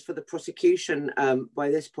Witness for the Prosecution by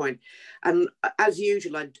this point, and as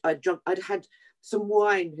usual, I'd had some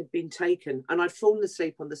wine had been taken, and I'd fallen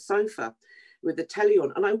asleep on the sofa with the telly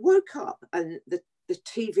on, and I woke up and the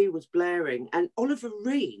TV was blaring, and Oliver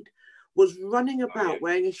Reed was running about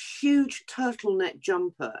wearing a huge turtleneck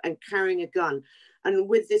jumper and carrying a gun, and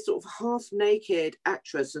with this sort of half-naked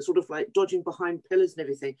actress and sort of like dodging behind pillars and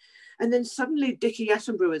everything. And then suddenly Dickie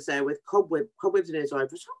Attenborough was there with cobwebs in his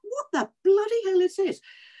eyes. What the bloody hell is this?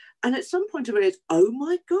 And at some point I realized, oh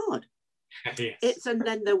my God. Yes. And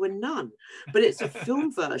then there were none. But it's a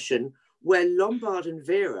film version where Lombard and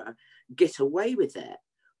Vera get away with it,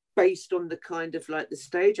 based on the kind of like the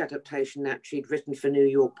stage adaptation that she'd written for New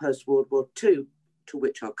York post-World War II, to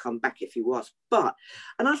which I'll come back if you ask. And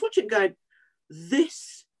I was watching going,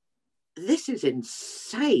 this is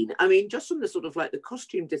insane. I mean, just from the sort of like the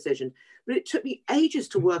costume decision, but it took me ages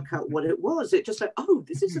to work out what it was. It just like, oh,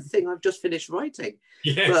 this is a thing I've just finished writing.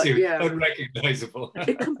 Yes, unrecognizable.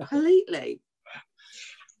 Completely.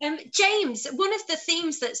 James, one of the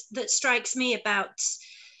themes that strikes me about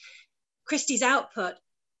Christie's output,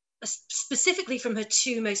 specifically from her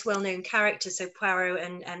two most well-known characters, so Poirot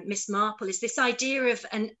and Miss Marple, is this idea of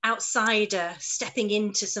an outsider stepping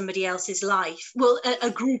into somebody else's life, well,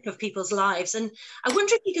 a group of people's lives. And I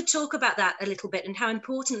wonder if you could talk about that a little bit and how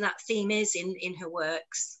important that theme is in her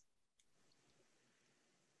works.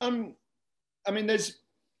 I mean,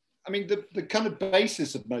 the kind of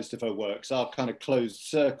basis of most of her works are kind of closed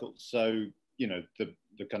circles. So,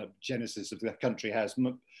 the kind of genesis of the Country House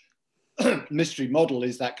mystery model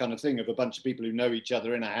is that kind of thing of a bunch of people who know each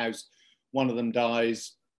other in a house. One of them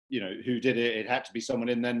dies, who did it? It had to be someone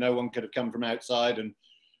in there. No one could have come from outside, and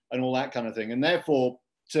all that kind of thing. And therefore,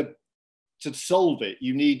 to solve it,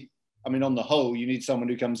 you need, on the whole, you need someone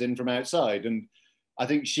who comes in from outside. And I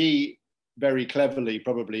think she very cleverly,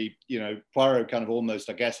 probably, you know, Poirot kind of almost,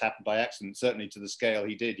 I guess, happened by accident, certainly to the scale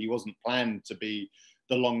he did. He wasn't planned to be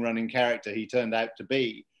the long-running character he turned out to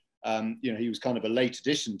be. You know, he was kind of a late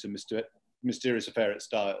addition to Mysterious Affair at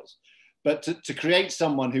Styles. But to create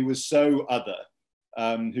someone who was so other,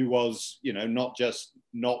 who was, you know,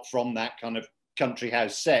 not from that kind of country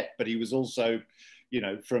house set, but he was also, you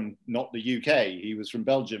know, from not the UK, he was from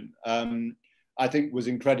Belgium, I think was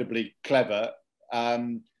incredibly clever.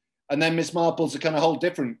 And then Miss Marple's a kind of whole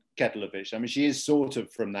different kettle of fish. I mean, she is sort of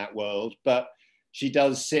from that world, but she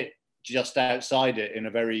does sit just outside it in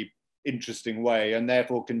a very interesting way, and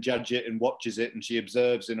therefore can judge it and watches it, and she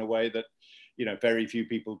observes in a way that, you know, very few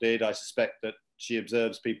people did. I suspect that she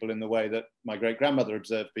observes people in the way that my great-grandmother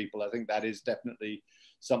observed people. I think that is definitely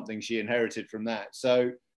something she inherited from that.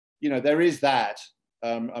 So, you know, there is that.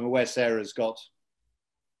 I'm aware Sarah's got...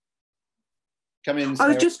 Come in, Sarah.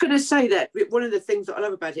 I was just going to say that one of the things that I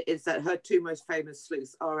love about it is that her two most famous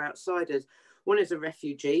sleuths are outsiders. One is a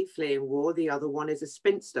refugee fleeing war. The other one is a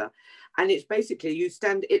spinster. And it's basically,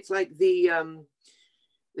 it's like the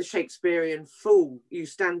Shakespearean fool. You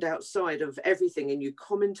stand outside of everything and you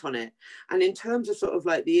comment on it. And in terms of sort of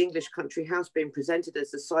like the English country house being presented as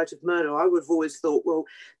the site of murder, I would have always thought, well,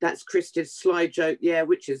 that's Christie's sly joke, yeah,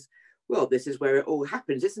 which is, well, this is where it all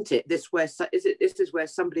happens, isn't it? This is where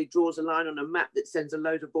somebody draws a line on a map that sends a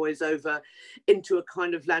load of boys over into a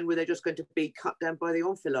kind of land where they're just going to be cut down by the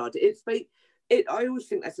enfilade. I always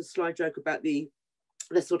think that's a sly joke about the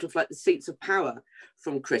sort of like the seats of power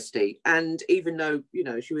from Christie. And even though, you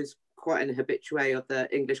know, she was quite an habitué of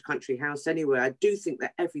the English country house anyway, I do think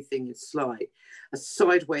that everything is sly, a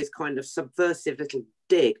sideways kind of subversive little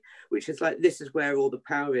dig, which is like, this is where all the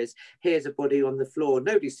power is. Here's a body on the floor.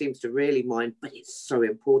 Nobody seems to really mind, but it's so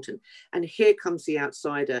important. And here comes the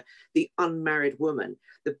outsider, the unmarried woman,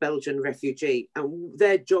 the Belgian refugee. And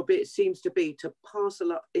their job, it seems to be to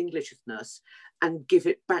parcel up Englishness and give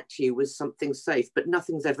it back to you with something safe, but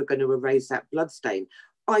nothing's ever going to erase that bloodstain.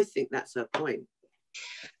 I think that's her point.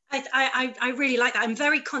 I really like that. I'm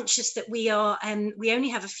very conscious that we only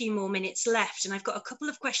have a few more minutes left, and I've got a couple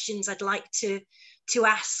of questions I'd like to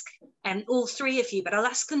ask all three of you, but I'll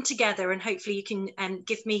ask them together, and hopefully you can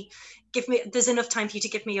give me. There's enough time for you to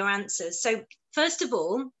give me your answers. So first of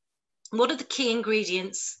all, what are the key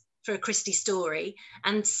ingredients for a Christie story?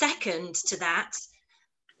 And second to that,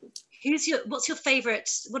 what's your favourite?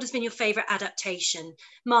 What has been your favourite adaptation?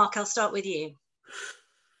 Mark, I'll start with you.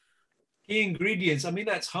 Key ingredients. I mean,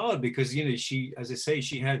 that's hard because, you know, she, as I say,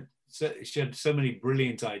 she had so many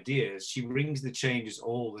brilliant ideas. She brings the changes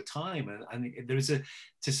all the time, and there is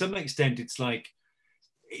to some extent, it's like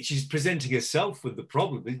she's presenting herself with the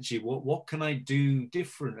problem, isn't she? What can I do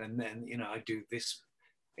different? And then, you know, I do this.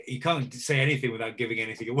 You can't say anything without giving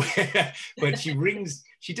anything away. But she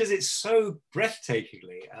does it so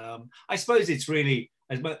breathtakingly. I suppose it's really,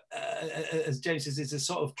 as James says, it's a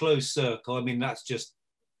sort of closed circle. I mean, that's just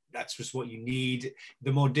what you need.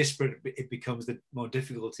 The more disparate it becomes, the more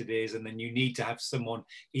difficult it is, and then you need to have someone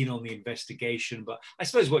in on the investigation. But I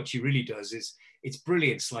suppose what she really does is, it's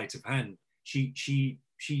brilliant sleight of hand. She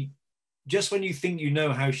just when you think you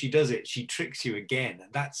know how she does it, she tricks you again,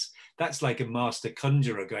 and that's like a master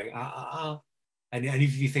conjurer going and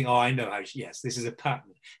if you think, oh, I know how yes, this is a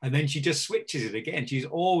pattern, and then she just switches it again. She's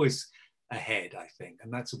always ahead, I think,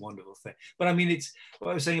 and that's a wonderful thing. But I mean, it's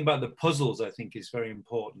what I was saying about the puzzles, I think, is very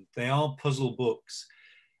important. They are puzzle books,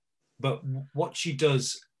 but what she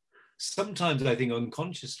does sometimes, I think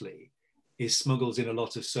unconsciously, is smuggles in a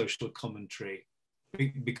lot of social commentary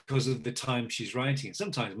because of the time she's writing, and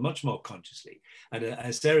sometimes much more consciously. And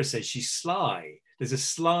as Sarah says, she's sly. There's a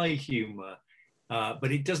sly humor,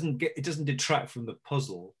 but it doesn't detract from the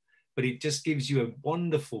puzzle. But it just gives you a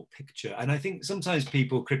wonderful picture. And I think sometimes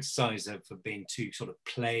people criticize her for being too sort of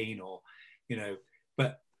plain, or, you know,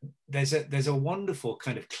 but there's a wonderful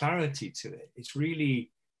kind of clarity to it. It's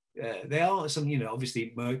really, there are some, you know,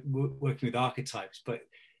 obviously working with archetypes, but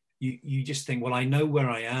you just think, well, I know where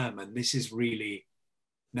I am, and this is really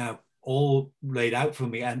now all laid out for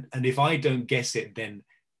me. And if I don't guess it, then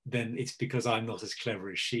it's because I'm not as clever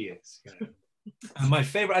as she is, you know. And my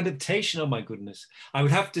favorite adaptation, oh my goodness, I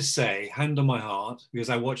would have to say, hand on my heart,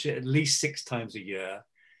 because I watch it at least 6 times a year.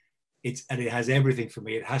 And it has everything for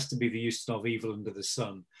me. It has to be the Ustinov Evil Under the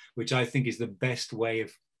Sun, which I think is the best way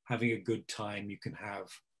of having a good time you can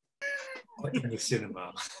have in the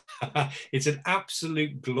cinema. It's an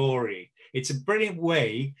absolute glory. It's a brilliant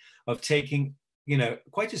way of taking, you know,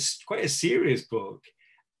 quite a serious book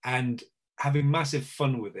and having massive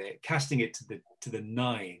fun with it, casting it to the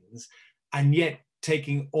nines, and yet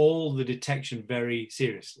taking all the detection very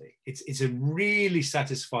seriously. It's a really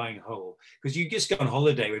satisfying whole, because you just go on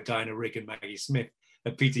holiday with Diana Rigg and Maggie Smith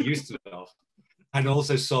and Peter Ustinov and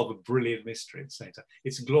also solve a brilliant mystery at the same time.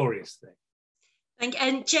 It's a glorious thing.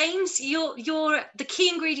 And James, you're the key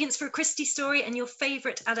ingredients for a Christie story and your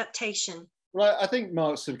favourite adaptation. Well, I think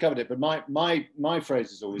Mark sort of covered it, but my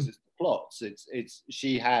phrase is always it's the plots. It's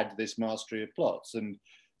she had this mastery of plots, and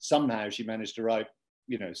somehow she managed to write,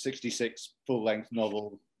 66 full-length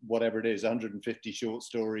novels, whatever it is, 150 short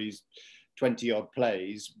stories, 20 odd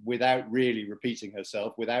plays, without really repeating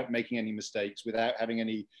herself, without making any mistakes, without having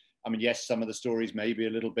any. I mean, yes, some of the stories may be a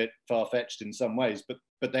little bit far-fetched in some ways,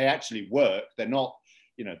 but they actually work. They're not,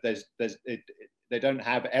 they don't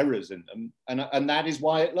have errors in them, and that is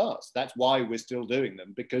why it lasts. That's why we're still doing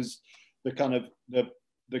them, because the kind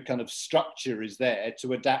of structure is there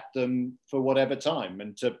to adapt them for whatever time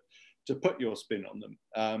and to put your spin on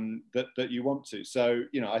them that you want to. So,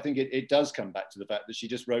 I think it does come back to the fact that she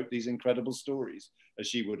just wrote these incredible stories, as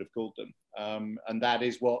she would have called them, and that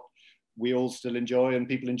is what we all still enjoy, and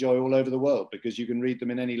people enjoy all over the world, because you can read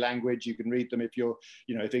them in any language. You can read them if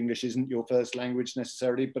if English isn't your first language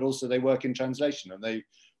necessarily, but also they work in translation and they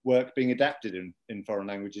work being adapted in foreign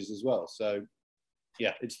languages as well. So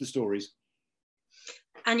yeah, it's the stories.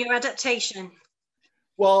 And your adaptation?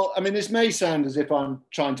 Well, I mean, this may sound as if I'm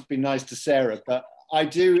trying to be nice to Sarah, but I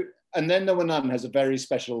do. And Then There Were None has a very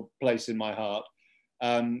special place in my heart.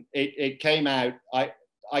 It came out,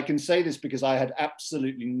 I can say this because I had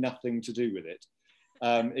absolutely nothing to do with it,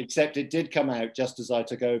 except it did come out just as I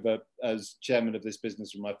took over as chairman of this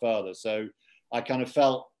business from my father. So I kind of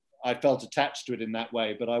felt attached to it in that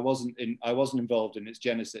way, but I wasn't involved in its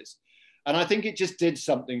genesis. And I think it just did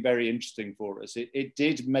something very interesting for us. It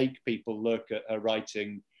did make people look at her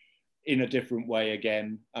writing in a different way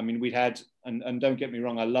again. I mean, we'd had, and don't get me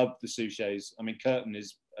wrong, I love the Suchets. I mean, Curtain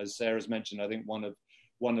is, as Sarah's mentioned, I think one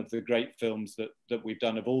of the great films that we've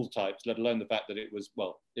done of all types, let alone the fact that it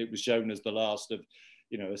was shown as the last of,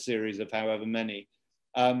 a series of however many.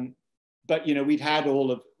 But, we'd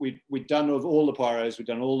done of all the Poirots, we'd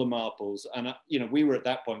done all the Marples, and, we were at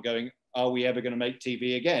that point going, are we ever going to make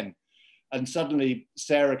TV again? And suddenly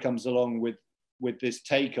Sarah comes along with this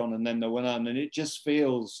take on And Then There Were None, and it just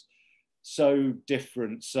feels so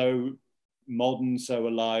different, so modern, so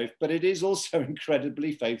alive, but it is also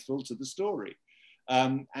incredibly faithful to the story.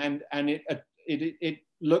 And it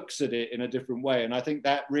looks at it in a different way, and I think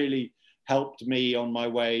that really helped me on my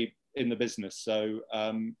way in the business. So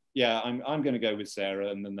I'm going to go with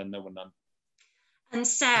Sarah and Then There Were None. And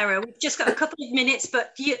Sarah, we've just got a couple of minutes,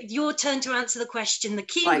 but your turn to answer the question. The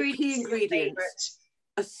key ingredients.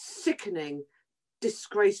 A sickening,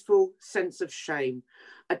 disgraceful sense of shame,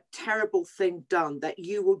 a terrible thing done that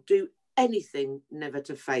you will do anything never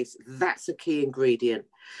to face. That's a key ingredient.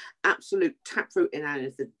 Absolute taproot in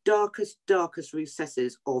the darkest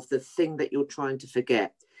recesses of the thing that you're trying to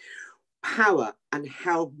forget. Power and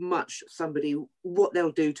how much what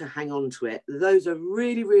they'll do to hang on to it. Those are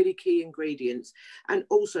really, really key ingredients. And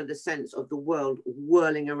also the sense of the world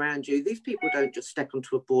whirling around you. These people don't just step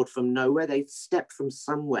onto a board from nowhere, they step from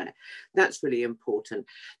somewhere. That's really important.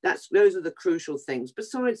 Those are the crucial things.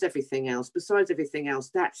 Besides everything else,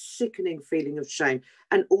 that sickening feeling of shame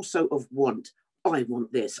and also of want. I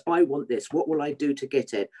want this. What will I do to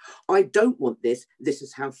get it? I don't want this. This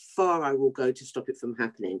is how far I will go to stop it from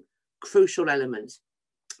happening. Crucial elements.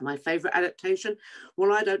 My favourite adaptation?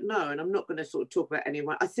 Well, I don't know, and I'm not going to sort of talk about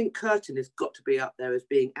anyone. I think Curtain has got to be up there as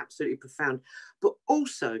being absolutely profound. But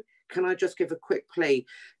also, can I just give a quick plea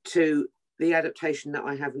to the adaptation that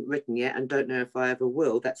I haven't written yet and don't know if I ever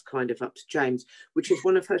will? That's kind of up to James, which is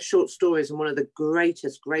one of her short stories and one of the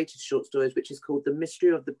greatest short stories, which is called The Mystery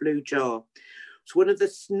of the Blue Jar. It's one of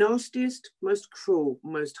the nastiest, most cruel,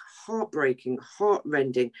 most heartbreaking,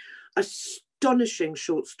 heartrending, astonishing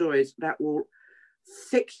short stories that will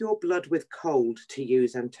thick your blood with cold, to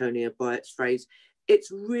use Antonia Byatt's phrase.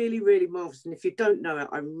 It's really, really marvellous. And if you don't know it,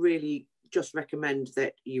 I really just recommend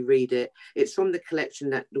that you read it. It's from the collection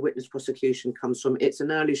that The Witness Prosecution comes from. It's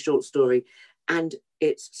an early short story and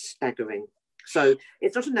it's staggering. So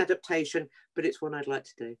it's not an adaptation, but it's one I'd like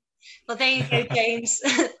to do. Well, there you go, James.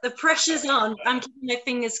 The pressure's on. I'm keeping my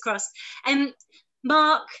fingers crossed.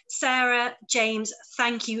 Mark, Sarah, James,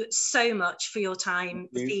 thank you so much for your time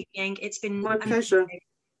this evening. It's been my pleasure.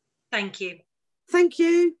 Thank you. Thank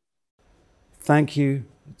you. Thank you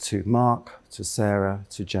to Mark, to Sarah,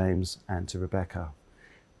 to James, and to Rebecca.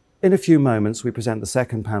 In a few moments, we present the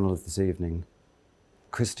second panel of this evening,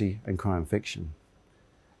 Christie and Crime Fiction.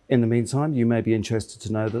 In the meantime, you may be interested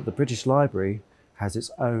to know that the British Library has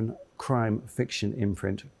its own crime fiction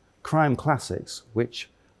imprint crime classics, which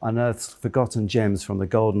unearths forgotten gems from the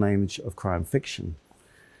golden age of crime fiction.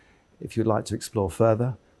 If you'd like to explore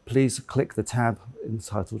further, please click the tab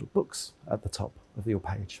entitled Books at the top of your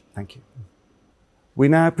page. Thank you. We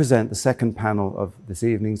now present the second panel of this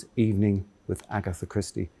evening's Evening with Agatha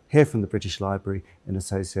Christie, here from the British Library in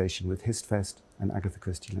association with HistFest and Agatha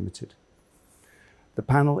Christie Limited. The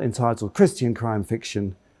panel, entitled Christian Crime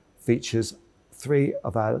Fiction, features three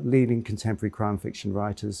of our leading contemporary crime fiction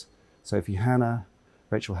writers, Sophie Hannah,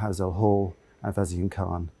 Rachel Housel Hall, and Vaseem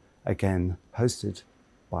Khan, again hosted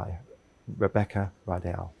by Rebecca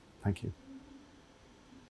Rydell. Thank you.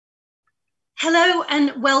 Hello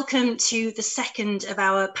and welcome to the second of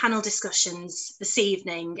our panel discussions this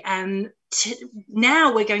evening.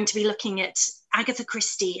 Now we're going to be looking at Agatha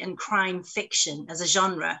Christie and crime fiction as a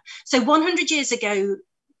genre. So 100 years ago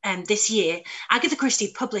this year, Agatha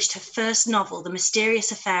Christie published her first novel, The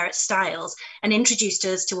Mysterious Affair at Styles, and introduced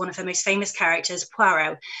us to one of her most famous characters,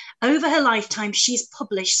 Poirot. Over her lifetime, she's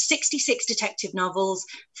published 66 detective novels,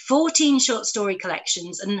 14 short story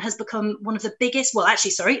collections, and has become one of the biggest,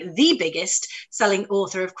 the biggest selling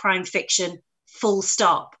author of crime fiction, full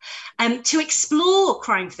stop. To explore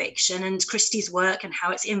crime fiction and Christie's work and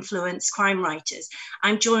how it's influenced crime writers,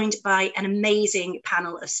 I'm joined by an amazing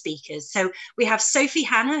panel of speakers. So we have Sophie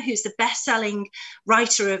Hannah, who's the best-selling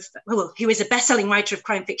writer of, who is a best-selling writer of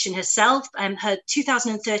crime fiction herself. Her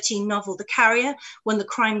 2013 novel, The Carrier, won the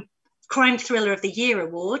Crime Thriller of the Year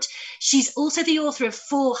award. She's also the author of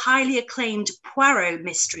 4 highly acclaimed Poirot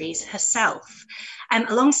mysteries herself.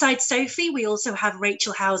 Alongside Sophie, we also have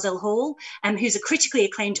Rachel Housel Hall, who's a critically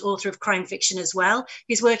acclaimed author of crime fiction as well,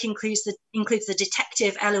 whose work includes the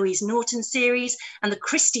Detective Eloise Norton series and the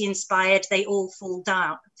Christie-inspired They All Fall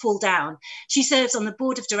Down. She serves on the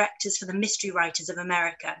board of directors for the Mystery Writers of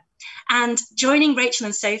America. And joining Rachel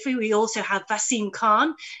and Sophie, we also have Vaseem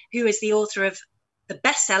Khan, who is the author of the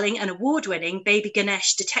best-selling and award-winning Baby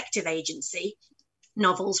Ganesh Detective Agency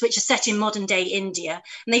novels, which are set in modern-day India,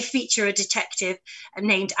 and they feature a detective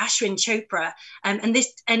named Ashwin Chopra. And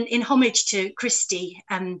in homage to Christie,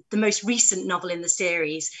 the most recent novel in the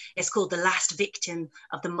series is called The Last Victim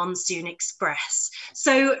of the Monsoon Express.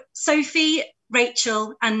 So, Sophie,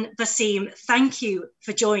 Rachel, and Vaseem, thank you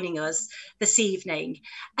for joining us this evening.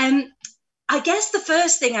 I guess the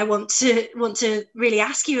first thing I want to really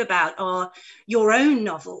ask you about are your own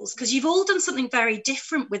novels, because you've all done something very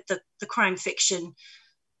different with the crime fiction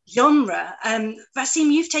genre.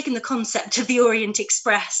 Vaseem, you've taken the concept of the Orient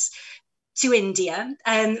Express to India.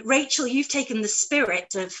 Rachel, you've taken the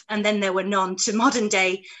spirit of And Then There Were None to modern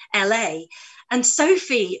day LA. And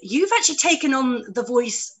Sophie, you've actually taken on the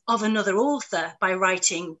voice of another author by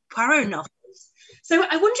writing Poirot novels. So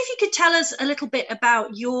I wonder if you could tell us a little bit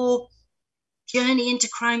about your journey into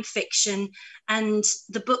crime fiction and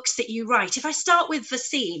the books that you write. If I start with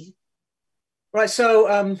Vaseem. Right,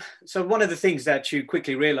 so one of the things that you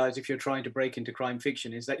quickly realize if you're trying to break into crime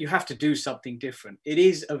fiction is that you have to do something different. It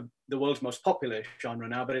is the world's most popular genre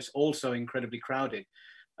now, but it's also incredibly crowded.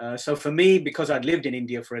 So for me, because I'd lived in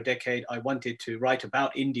India for a decade, I wanted to write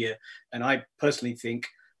about India. And I personally think,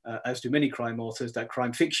 as do many crime authors, that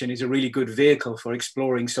crime fiction is a really good vehicle for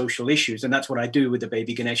exploring social issues. And that's what I do with the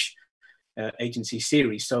Baby Ganesh Agency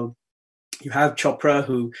series. So you have Chopra,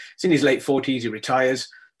 who's in his late 40s, he retires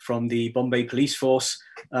from the Bombay police force,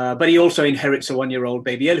 but he also inherits a 1-year-old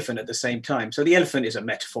baby elephant at the same time. So the elephant is a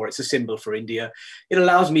metaphor, it's a symbol for India. It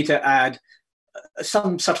allows me to add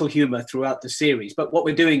some subtle humor throughout the series, but what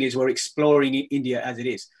we're doing is we're exploring India as it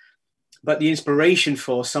is. But the inspiration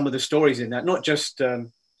for some of the stories in that, not just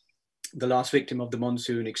The Last Victim of the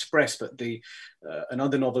Monsoon Express, but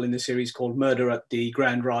another novel in the series called Murder at the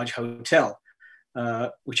Grand Raj Hotel,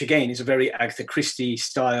 which again is a very Agatha Christie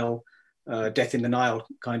style Death in the Nile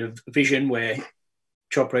kind of vision, where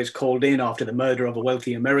Chopra is called in after the murder of a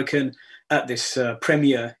wealthy American at this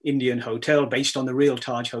premier Indian hotel based on the real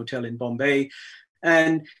Taj Hotel in Bombay.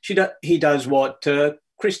 And he does what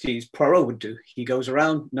Christie's Poirot would do. He goes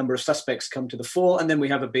around, number of suspects come to the fore, and then we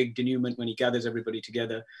have a big denouement when he gathers everybody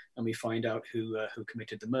together and we find out who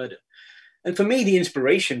committed the murder. And for me, the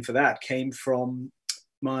inspiration for that came from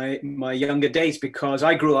my younger days, because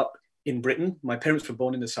I grew up in Britain. My parents were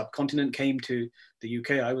born in the subcontinent, came to the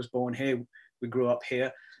UK. I was born here. We grew up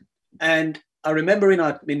here. And I remember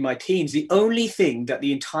in my teens, the only thing that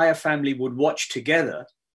the entire family would watch together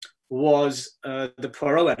was the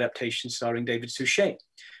Poirot adaptation starring David Suchet.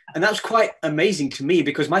 And that was quite amazing to me,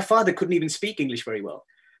 because my father couldn't even speak English very well,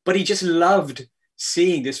 but he just loved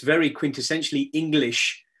seeing this very quintessentially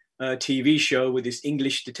English TV show with this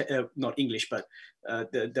English, not English, but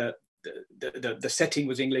the the setting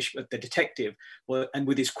was English, but the detective, and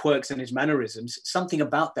with his quirks and his mannerisms, something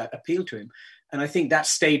about that appealed to him. And I think that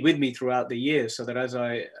stayed with me throughout the years, so that as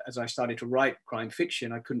I started to write crime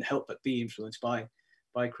fiction, I couldn't help but be influenced by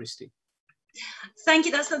Christie. Thank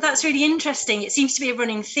you. That's really interesting. It seems to be a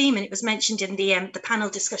running theme, and it was mentioned in the panel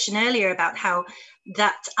discussion earlier about how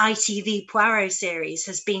that ITV Poirot series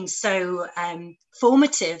has been so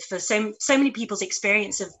formative for so many people's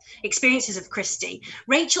experiences of Christie.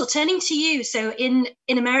 Rachel, turning to you. So in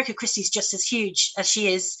America, Christie's just as huge as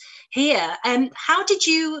she is here. How did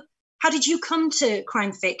you come to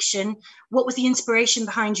crime fiction? What was the inspiration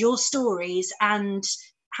behind your stories, and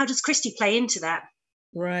how does Christie play into that?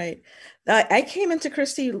 Right. I came into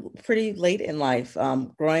Christie pretty late in life,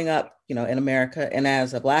 growing up, in America, and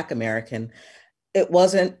as a Black American,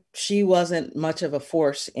 she wasn't much of a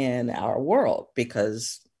force in our world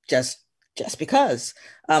because just because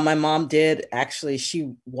my mom did actually,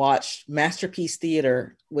 she watched Masterpiece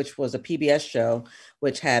Theater, which was a PBS show,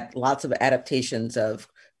 which had lots of adaptations of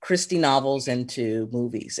Christie novels into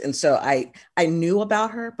movies. And so I knew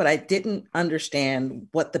about her, but I didn't understand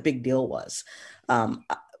what the big deal was.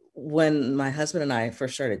 When my husband and I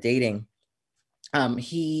first started dating,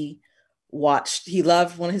 he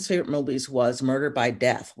loved, one of his favorite movies was Murder by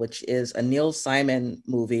Death, which is a Neil Simon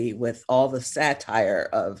movie with all the satire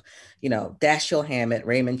of, Dashiell Hammett,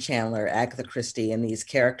 Raymond Chandler, Agatha Christie, and these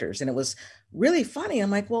characters. And it was really funny.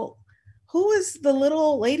 I'm like, well, who is the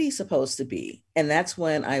little lady supposed to be? And that's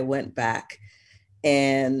when I went back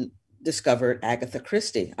and discovered Agatha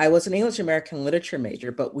Christie. I was an English American literature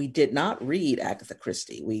major, but we did not read Agatha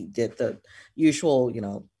Christie. We did the usual,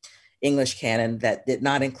 English canon that did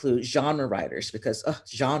not include genre writers because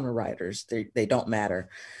genre writers, they don't matter.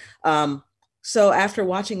 So after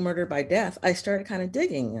watching Murder by Death, I started kind of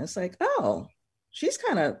digging. It's like, oh, she's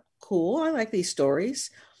kind of cool. I like these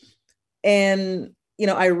stories. And,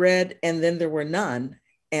 I read And Then There Were None,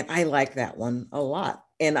 and I like that one a lot.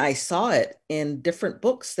 And I saw it in different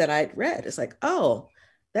books that I'd read. It's like, oh,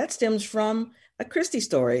 that stems from a Christie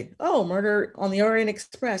story. Oh, Murder on the Orient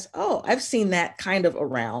Express. Oh, I've seen that kind of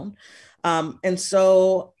around. And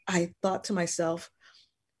so I thought to myself,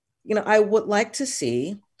 I would like to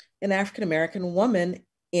see an African-American woman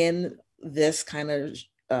in this kind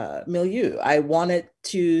of milieu. I wanted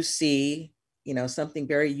to see, something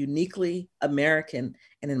very uniquely American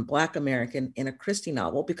and in Black American in a Christie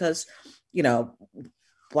novel because,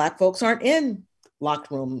 Black folks aren't in locked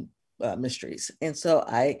room mysteries. And so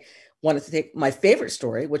I wanted to take my favorite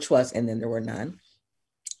story, which was And Then There Were None,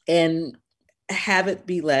 and have it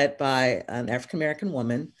be led by an African-American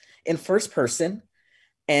woman in first person.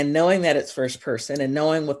 And knowing that it's first person and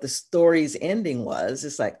knowing what the story's ending was,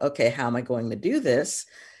 it's like, okay, how am I going to do this?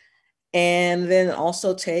 And then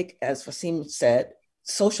also take, as Wasim said,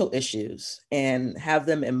 social issues and have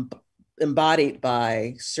them embodied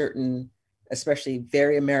by certain, especially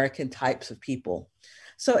very American types of people.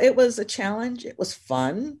 So it was a challenge. It was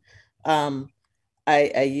fun.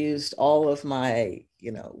 I used all of my,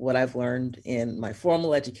 what I've learned in my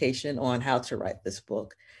formal education on how to write this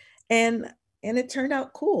book. And it turned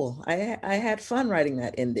out cool. I had fun writing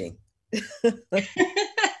that ending.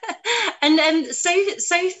 And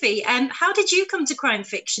Sophie, how did you come to crime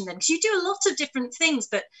fiction then? Because you do a lot of different things,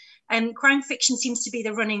 but crime fiction seems to be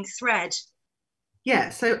the running thread. Yeah,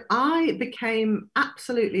 so I became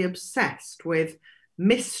absolutely obsessed with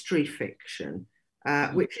mystery fiction,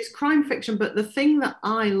 which is crime fiction, but the thing that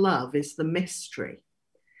I love is the mystery.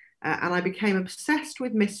 And I became obsessed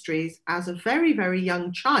with mysteries as a very, very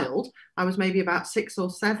young child. I was maybe about 6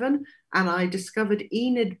 or 7, and I discovered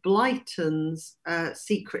Enid Blyton's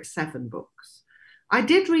Secret 7 books. I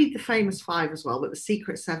did read the Famous 5 as well, but the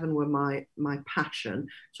Secret 7 were my passion.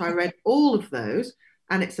 So I read all of those.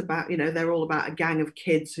 And it's about, they're all about a gang of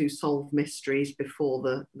kids who solve mysteries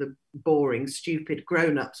before the boring, stupid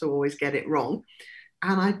grown-ups who always get it wrong.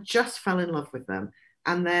 And I just fell in love with them.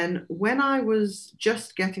 And then when I was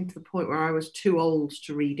just getting to the point where I was too old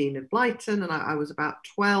to read Enid Blyton, and I was about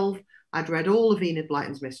 12, I'd read all of Enid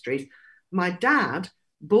Blyton's mysteries. My dad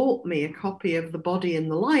bought me a copy of The Body in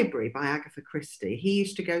the Library by Agatha Christie. He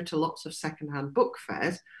used to go to lots of secondhand book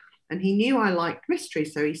fairs, and he knew I liked mystery.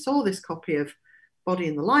 So he saw this copy of Body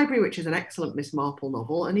in the Library, which is an excellent Miss Marple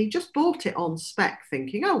novel, and he just bought it on spec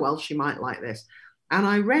thinking, oh, well, she might like this. And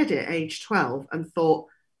I read it age 12 and thought,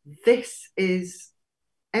 this is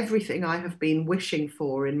everything I have been wishing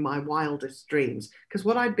for in my wildest dreams. Because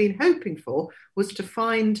what I'd been hoping for was to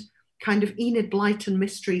find kind of Enid Blyton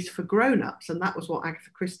mysteries for grown-ups, and that was what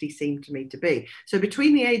Agatha Christie seemed to me to be. So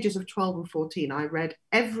between the ages of 12 and 14, I read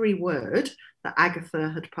every word that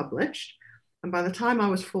Agatha had published. And by the time I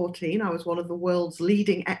was 14, I was one of the world's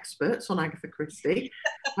leading experts on Agatha Christie.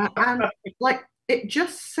 And like, it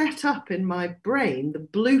just set up in my brain the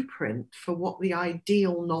blueprint for what the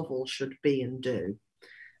ideal novel should be and do.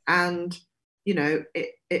 And, you know,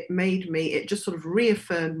 it just sort of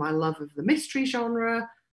reaffirmed my love of the mystery genre.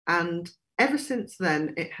 And ever since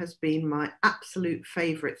then, it has been my absolute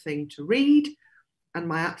favorite thing to read and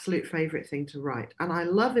my absolute favorite thing to write. And I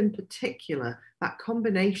love in particular that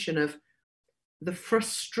combination of the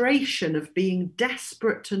frustration of being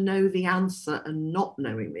desperate to know the answer and not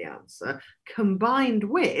knowing the answer, combined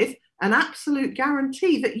with an absolute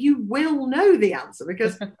guarantee that you will know the answer.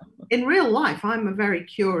 Because in real life, I'm a very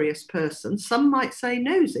curious person. Some might say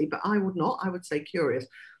nosy, but I would not. I would say curious.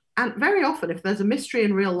 And very often, if there's a mystery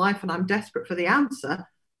in real life and I'm desperate for the answer,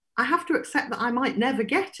 I have to accept that I might never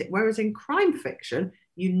get it. Whereas in crime fiction,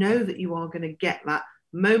 you know that you are going to get that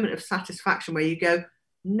moment of satisfaction where you go,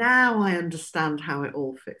 now I understand how it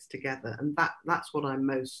all fits together. And that's what I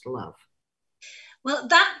most love. Well,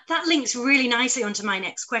 that links really nicely onto my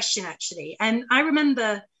next question, actually. And I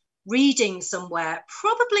remember reading somewhere,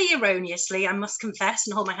 probably erroneously, I must confess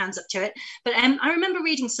and hold my hands up to it, but I remember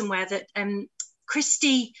reading somewhere that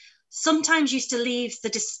Christie sometimes used to leave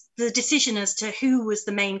the decision as to who was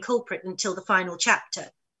the main culprit until the final chapter.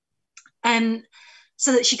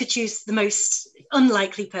 So that she could choose the most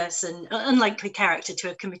unlikely character to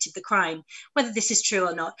have committed the crime, whether this is true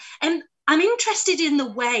or not. And I'm interested in the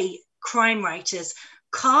way crime writers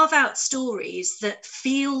carve out stories that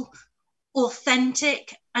feel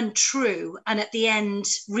authentic and true. And at the end,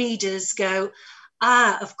 readers go,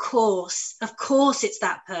 of course, it's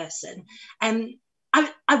that person.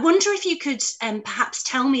 I wonder if you could perhaps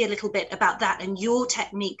tell me a little bit about that and your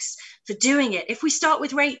techniques for doing it. If we start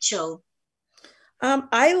with Rachel.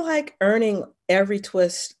 I like earning every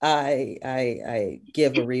twist I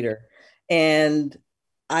give a reader. And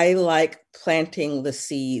I like planting the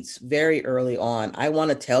seeds very early on. I want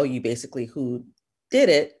to tell you basically who did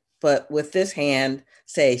it, but with this hand,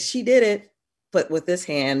 say she did it, but with this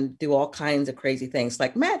hand, do all kinds of crazy things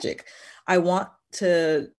like magic. I want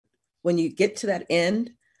to, when you get to that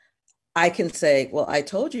end, I can say, well, I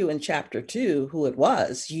told you in chapter 2 who it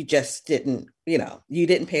was. You just didn't, you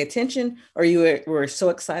didn't pay attention, or you were so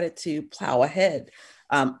excited to plow ahead.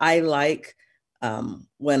 I like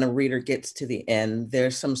when a reader gets to the end,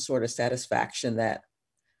 there's some sort of satisfaction that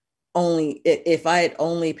only if I had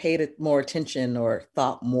only paid more attention or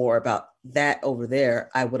thought more about that over there,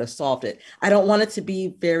 I would have solved it. I don't want it to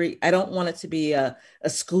be a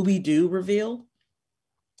Scooby-Doo reveal.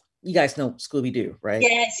 You guys know Scooby-Doo, right?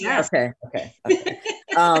 Yes. Okay.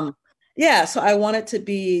 Yeah, so I want it to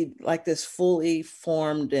be like this fully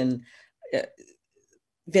formed and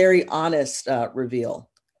very honest reveal.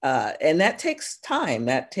 And that takes time.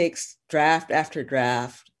 That takes draft after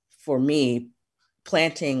draft for me,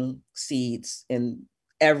 planting seeds in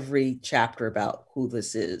every chapter about who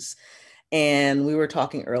this is. And we were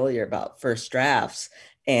talking earlier about first drafts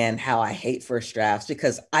and how I hate first drafts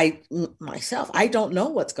because I don't know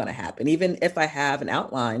what's going to happen. Even if I have an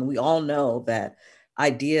outline, we all know that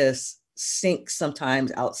ideas sink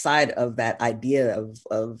sometimes outside of that idea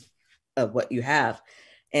of what you have.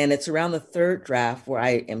 And it's around the third draft where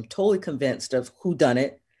I am totally convinced of who done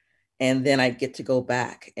it. And then I get to go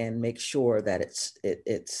back and make sure that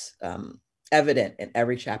it's evident in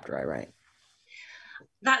every chapter I write.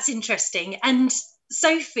 That's interesting. And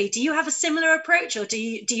Sophie, do you have a similar approach, or do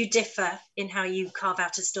you differ in how you carve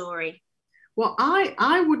out a story? Well,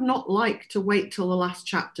 I would not like to wait till the last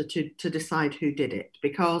chapter to decide who did it,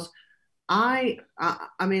 because I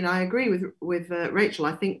mean, I agree with Rachel.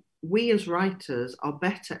 I think we as writers are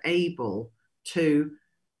better able to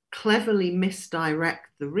cleverly misdirect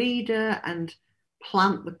the reader and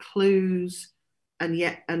plant the clues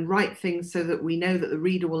and write things so that we know that the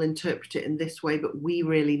reader will interpret it in this way, but we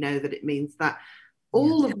really know that it means that.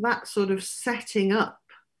 All of that sort of setting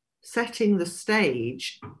the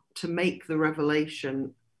stage to make the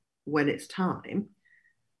revelation when it's time,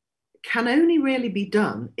 can only really be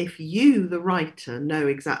done if you, the writer, know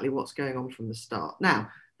exactly what's going on from the start. Now,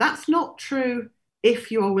 that's not true if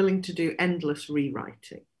you are willing to do endless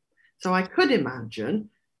rewriting. So I could imagine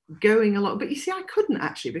going along, but you see, I couldn't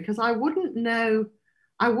actually, because I wouldn't know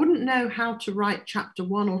how to write chapter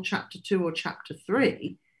 1 or chapter 2 or chapter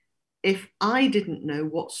 3 if I didn't know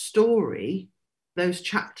what story those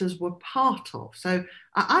chapters were part of. So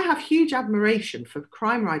I have huge admiration for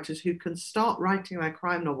crime writers who can start writing their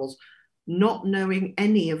crime novels not knowing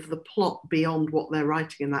any of the plot beyond what they're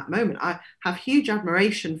writing in that moment. I have huge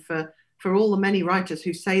admiration for all the many writers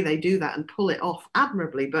who say they do that and pull it off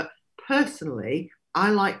admirably. But personally, I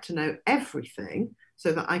like to know everything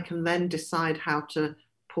so that I can then decide how to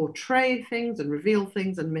portray things and reveal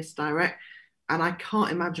things and misdirect. And I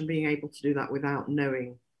can't imagine being able to do that without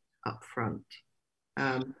knowing up front.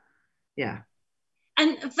 Yeah.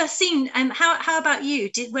 And Vaseem, how about you?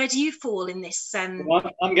 Where do you fall in this? Well,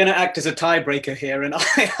 I'm going to act as a tiebreaker here, and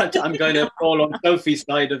I'm going to fall on Sophie's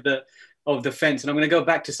side of the fence. And I'm going to go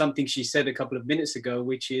back to something she said a couple of minutes ago,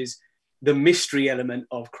 which is the mystery element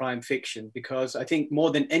of crime fiction. Because I think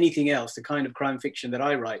more than anything else, the kind of crime fiction that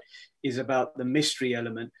I write is about the mystery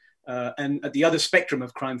element. And at the other spectrum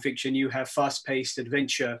of crime fiction, you have fast-paced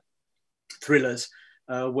adventure thrillers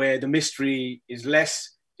where the mystery is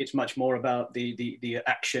less. It's much more about the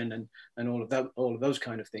action and all of those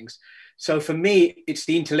kind of things. So for me, it's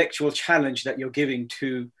the intellectual challenge that you're giving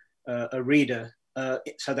to a reader,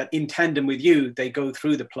 so that in tandem with you, they go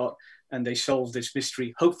through the plot and they solve this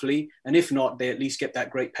mystery, hopefully. And if not, they at least get that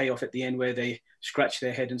great payoff at the end where they scratch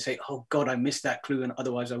their head and say, oh God, I missed that clue, and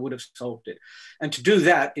otherwise I would have solved it. And to do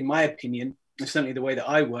that, in my opinion, and certainly the way that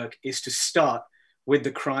I work, is to start with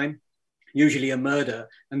the crime, usually a murder.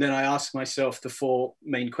 And then I ask myself the four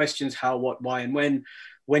main questions: how, what, why, and when.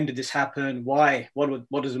 When did this happen? Why?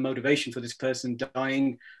 What is the motivation for this person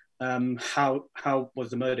dying? How was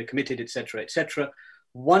the murder committed, etc., etc.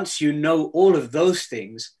 Once you know all of those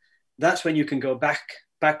things, that's when you can go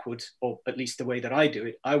backwards, or at least the way that I do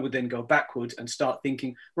it. I would then go backwards and start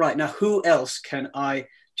thinking, right, now who else can I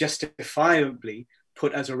justifiably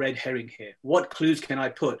put as a red herring here? What clues can I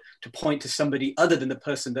put to point to somebody other than the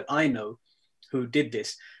person that I know who did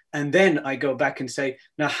this? And then I go back and say,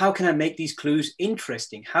 now how can I make these clues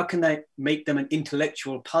interesting? How can I make them an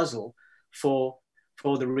intellectual puzzle for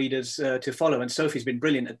the readers to follow? And Sophie's been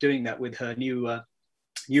brilliant at doing that with her new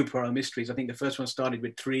Poirot mysteries. I think the first one started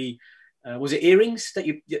with 3, was it earrings that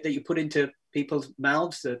you put into people's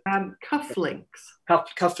mouths? Cufflinks.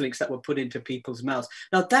 Cufflinks that were put into people's mouths.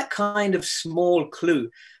 Now that kind of small clue,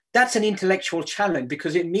 that's an intellectual challenge,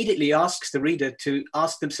 because it immediately asks the reader to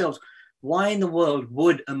ask themselves, why in the world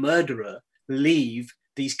would a murderer leave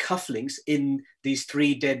these cufflinks in these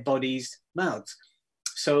 3 dead bodies' mouths?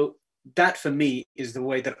 So that for me is the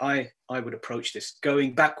way that I would approach this,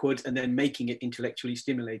 going backwards and then making it intellectually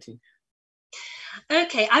stimulating.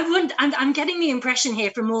 Okay, I'm getting the impression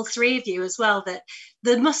here from all 3 of you as well that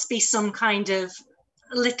there must be some kind of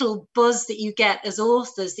little buzz that you get as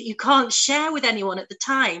authors that you can't share with anyone at the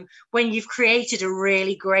time when you've created a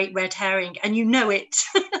really great red herring and you know it,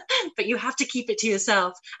 but you have to keep it to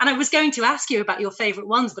yourself. And I was going to ask you about your favorite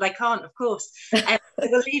ones, but I can't, of course. I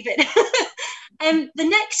believe it.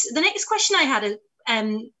 The next question I had,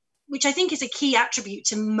 which I think is a key attribute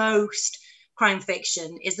to most crime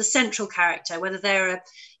fiction, is the central character, whether they're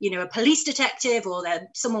a police detective or they're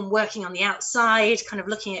someone working on the outside, kind of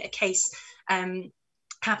looking at a case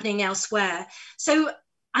happening elsewhere. So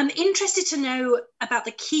I'm interested to know about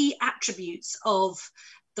the key attributes of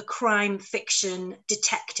the crime fiction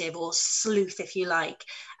detective, or sleuth, if you like.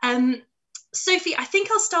 Sophie, I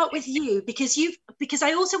think I'll start with you because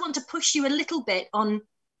I also want to push you a little bit on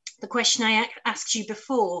the question I asked you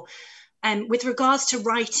before, with regards to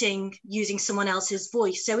writing using someone else's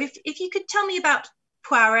voice. So if you could tell me about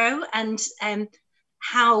Poirot and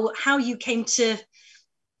how you came to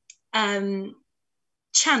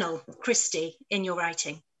channel Christie in your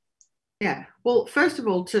writing. Yeah, well, first of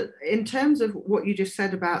all, in terms of what you just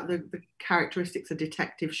said about the characteristics a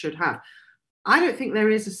detective should have, I don't think there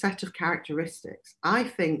is a set of characteristics. I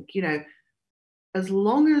think, as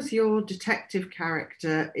long as your detective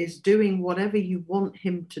character is doing whatever you want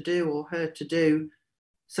him to do or her to do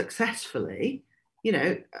successfully,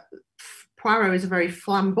 Poirot is a very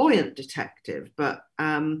flamboyant detective, but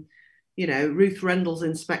Ruth Rendell's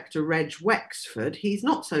Inspector Reg Wexford, he's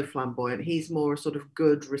not so flamboyant. He's more a sort of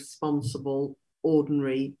good, responsible,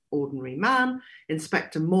 ordinary man.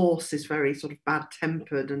 Inspector Morse is very sort of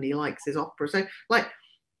bad-tempered and he likes his opera. So,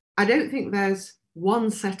 I don't think there's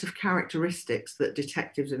one set of characteristics that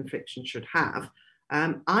detectives in fiction should have.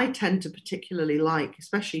 I tend to particularly like,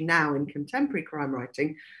 especially now in contemporary crime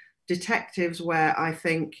writing, detectives where I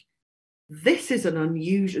think, this is an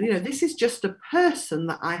unusual, this is just a person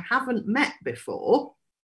that I haven't met before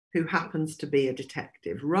who happens to be a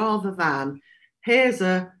detective, rather than here's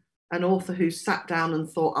an author who's sat down and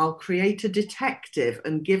thought, I'll create a detective,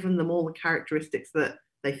 and given them all the characteristics that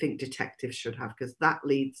they think detectives should have, because that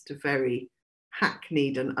leads to very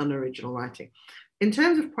hackneyed and unoriginal writing. In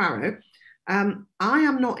terms of Poirot, I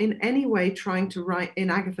am not in any way trying to write in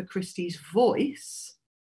Agatha Christie's voice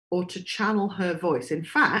or to channel her voice. In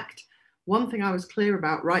fact, one thing I was clear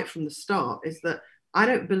about right from the start is that I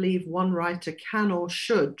don't believe one writer can or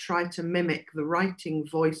should try to mimic the writing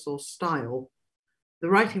voice or style, the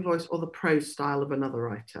writing voice or the prose style of another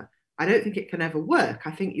writer. I don't think it can ever work.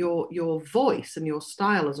 I think your voice and your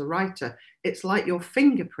style as a writer, it's like your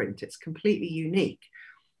fingerprint. It's completely unique.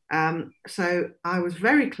 So I was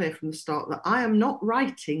very clear from the start that I am not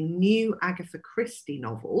writing new Agatha Christie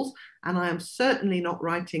novels, and I am certainly not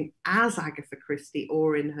writing as Agatha Christie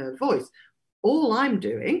or in her voice. All I'm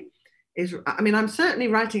doing is, I mean, I'm certainly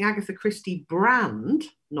writing Agatha Christie brand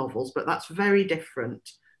novels, but that's very different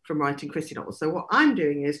from writing Christie novels. So what I'm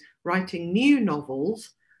doing is writing new novels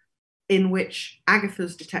in which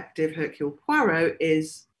Agatha's detective Hercule Poirot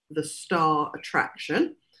is the star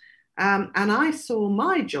attraction. And I saw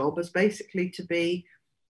my job as basically to be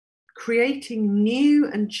creating new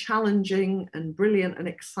and challenging and brilliant and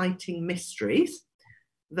exciting mysteries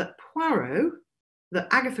that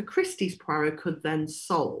Agatha Christie's Poirot could then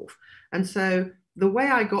solve. And so the way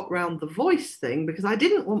I got round the voice thing, because I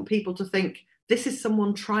didn't want people to think this is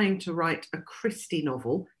someone trying to write a Christie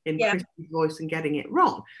novel in Christie's voice and getting it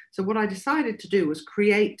wrong. So what I decided to do was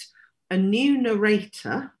create a new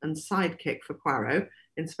narrator and sidekick for Poirot,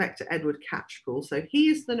 Inspector Edward Catchpool. So he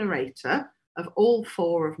is the narrator of all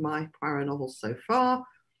 4 of my Poirot novels so far.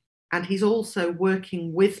 And he's also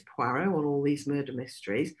working with Poirot on all these murder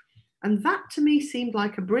mysteries. And that to me seemed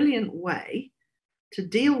like a brilliant way to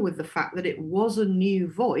deal with the fact that it was a new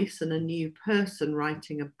voice and a new person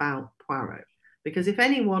writing about Poirot. Because if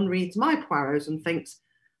anyone reads my Poirots and thinks,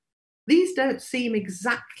 these don't seem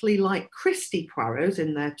exactly like Christie Poirots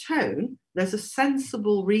in their tone, there's a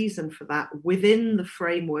sensible reason for that within the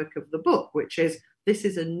framework of the book, which is this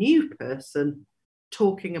is a new person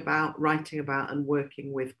talking about, writing about, and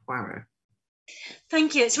working with Poirot.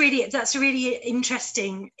 Thank you. That's a really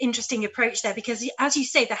interesting approach there, because as you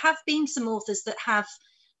say, there have been some authors that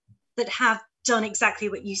have done exactly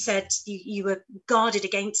what you said you were guarded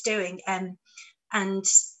against doing, and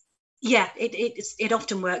yeah, it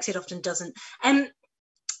often works, it often doesn't.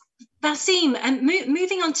 Basim,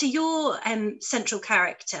 moving on to your central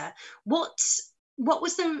character, what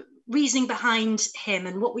was the reasoning behind him,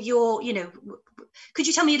 and what were your, could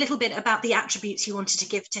you tell me a little bit about the attributes you wanted to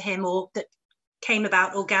give to him, or that came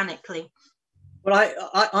about organically? Well,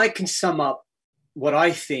 I can sum up what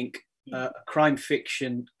I think a crime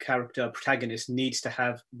fiction character, protagonist needs to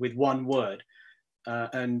have with one word,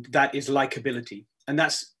 and that is likability. And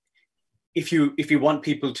that's if you want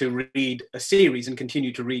people to read a series and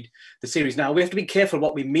continue to read the series. Now, we have to be careful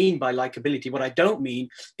what we mean by likability. What I don't mean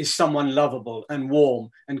is someone lovable and warm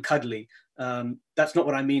and cuddly. That's not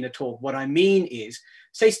what I mean at all. What I mean is,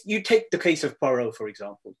 say you take the case of Poirot, for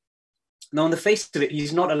example. Now, on the face of it,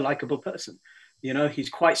 he's not a likable person. He's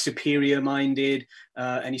quite superior-minded,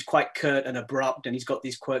 and he's quite curt and abrupt, and he's got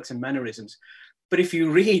these quirks and mannerisms. But if you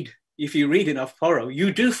read enough Poirot,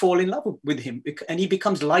 you do fall in love with him, and he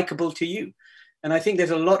becomes likable to you. And I think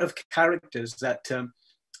there's a lot of characters that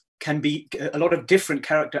can be a lot of different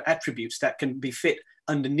character attributes that can be fit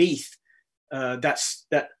underneath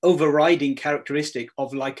that overriding characteristic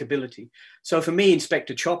of likability. So for me,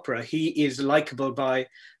 Inspector Chopra, he is likable by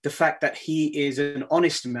the fact that he is an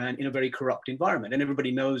honest man in a very corrupt environment. And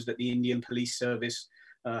everybody knows that the Indian police service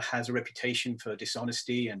has a reputation for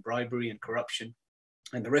dishonesty and bribery and corruption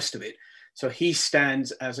and the rest of it. So he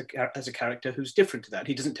stands as a character who's different to that.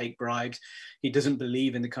 He doesn't take bribes. He doesn't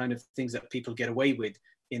believe in the kind of things that people get away with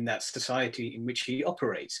in that society in which he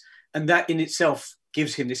operates. And that in itself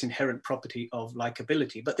gives him this inherent property of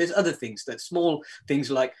likability. But there's other things, that small things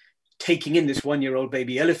like taking in this 1-year-old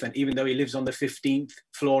baby elephant, even though he lives on the 15th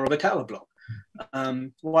floor of a tower block.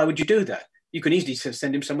 Why would you do that? You can easily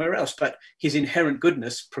send him somewhere else, but his inherent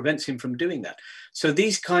goodness prevents him from doing that. So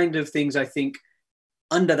these kind of things, I think,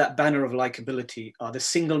 under that banner of likability are the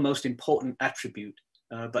single most important attribute,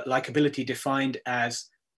 but likability defined as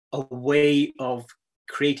a way of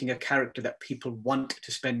creating a character that people want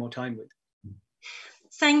to spend more time with.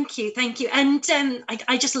 Thank you. And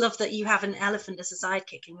I just love that you have an elephant as a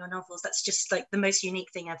sidekick in your novels. That's just like the most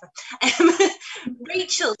unique thing ever.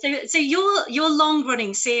 Rachel, so your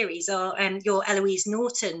long-running series are your Eloise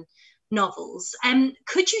Norton novels.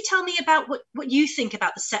 Could you tell me about what you think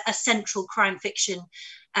about a central crime fiction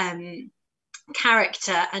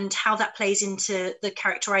character and how that plays into the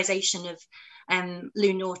characterization of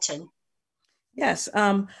Lou Norton? Yes,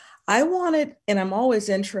 I wanted, and I'm always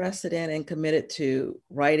interested in and committed to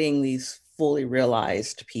writing these fully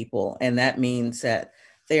realized people. And that means that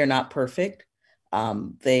they are not perfect.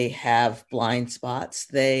 They have blind spots.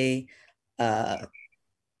 They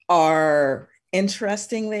are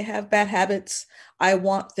interesting. They have bad habits. I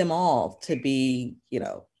want them all to be,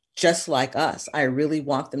 just like us. I really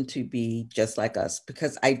want them to be just like us,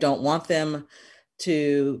 because I don't want them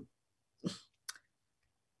to,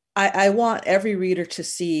 I want every reader to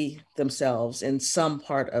see themselves in some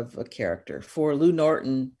part of a character. For Lou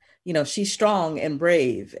Norton, you know, she's strong and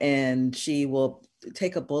brave, and she will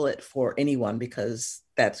take a bullet for anyone because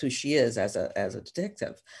that's who she is as a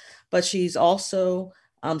detective. But she's also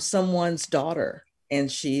someone's daughter,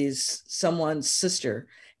 and she's someone's sister,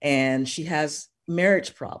 and she has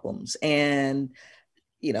marriage problems, and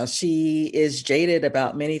you know, she is jaded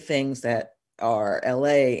about many things that are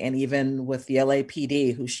LA, and even with the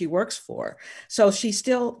LAPD who she works for. So she's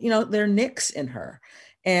still, you know, there are nicks in her.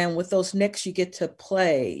 And with those nicks, you get to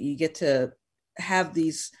play, you get to have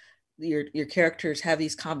these, your characters have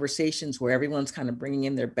these conversations where everyone's kind of bringing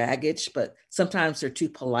in their baggage, but sometimes they're too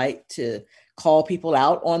polite to call people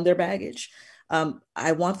out on their baggage.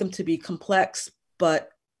 I want them to be complex,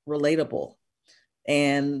 but relatable.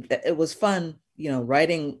 And it was fun, you know,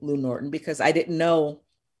 writing Lou Norton, because I didn't know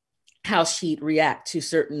how she'd react to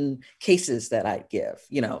certain cases that I'd give.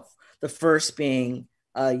 You know, the first being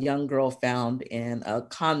a young girl found in a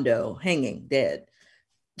condo hanging dead.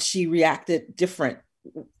 She reacted different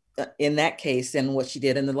in that case than what she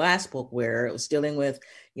did in the last book, where it was dealing with,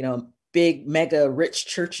 you know, big mega rich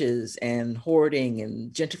churches and hoarding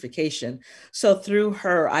and gentrification. So through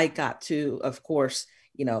her, I got to, of course,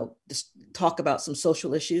 you know, just talk about some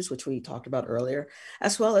social issues, which we talked about earlier,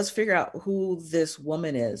 as well as figure out who this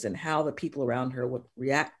woman is and how the people around her would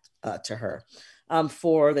react to her.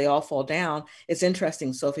 For They All Fall Down, it's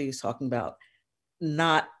interesting. Sophie was talking about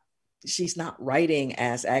she's not writing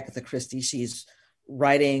as Agatha Christie. She's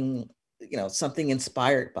writing, you know, something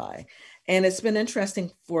inspired by. And it's been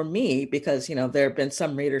interesting for me because, you know, there have been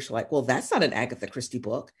some readers who are like, well, that's not an Agatha Christie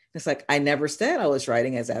book. It's like, I never said I was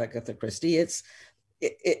writing as Agatha Christie.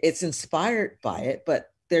 It's inspired by it,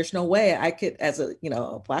 but there's no way I could, as a, you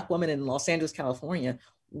know, a Black woman in Los Angeles, California,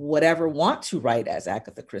 would ever want to write as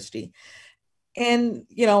Agatha Christie. And,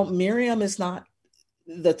 you know, Miriam is not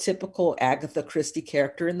the typical Agatha Christie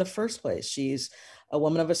character in the first place. She's a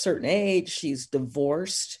woman of a certain age. She's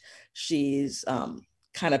divorced. She's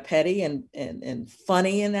kind of petty and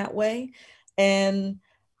funny in that way. And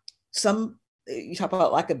you talk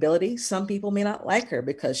about likability. Some people may not like her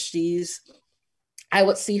because I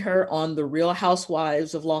would see her on the Real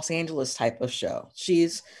Housewives of Los Angeles type of show.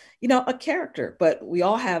 She's, you know, a character, but we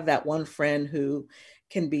all have that one friend who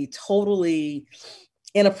can be totally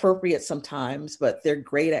inappropriate sometimes, but they're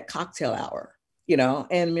great at cocktail hour, you know,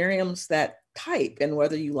 and Miriam's that type. And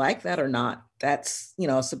whether you like that or not, that's, you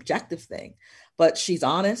know, a subjective thing. But she's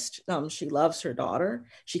honest. She loves her daughter.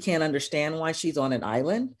 She can't understand why she's on an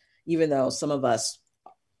island, even though some of us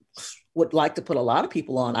would like to put a lot of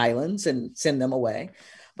people on islands and send them away.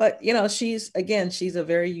 But, you know, she's a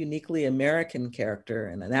very uniquely American character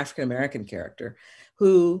and an African-American character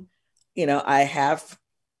who, you know, I have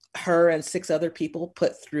her and 6 other people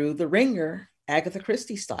put through the ringer, Agatha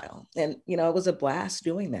Christie style. And, you know, it was a blast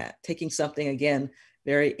doing that, taking something, again,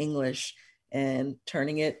 very English and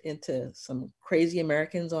turning it into some crazy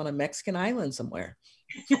Americans on a Mexican island somewhere.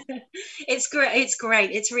 It's great. It's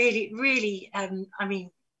great. It's really, really, I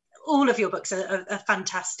mean, all of your books are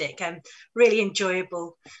fantastic and really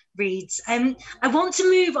enjoyable reads. I want to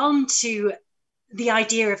move on to the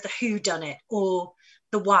idea of the who done it, or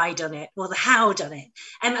the why done it, or the how done it.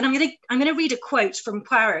 And I'm going to read a quote from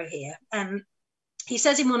Poirot here. He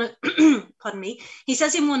says in one of pardon me, he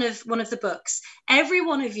says in one of the books, "Every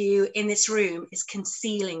one of you in this room is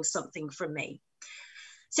concealing something from me."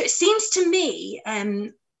 So it seems to me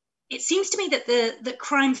that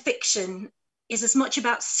crime fiction is as much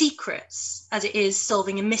about secrets as it is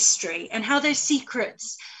solving a mystery, and how those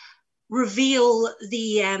secrets reveal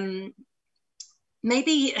the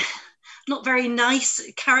maybe not very nice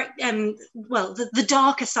the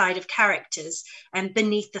darker side of characters and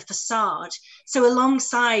beneath the facade. So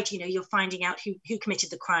alongside, you know, you're finding out who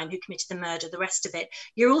committed the crime, who committed the murder, the rest of it,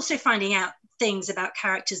 you're also finding out things about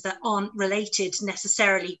characters that aren't related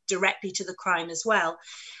necessarily directly to the crime as well.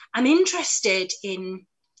 I'm interested in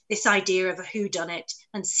this idea of a whodunit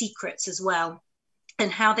and secrets as well,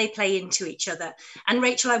 and how they play into each other. And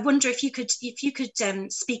Rachel, I wonder if you could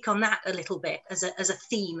speak on that a little bit as a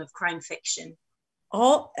theme of crime fiction.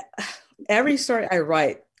 Every story I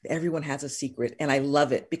write, everyone has a secret, and I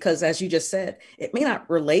love it because, as you just said, it may not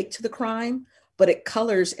relate to the crime, but it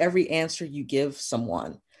colors every answer you give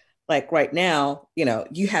someone. Like right now, you know,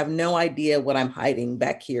 you have no idea what I'm hiding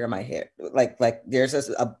back here in my hair. Like there's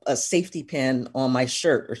a safety pin on my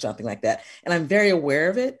shirt or something like that. And I'm very aware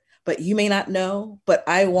of it, but you may not know, but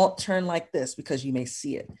I won't turn like this because you may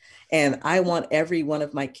see it. And I want every one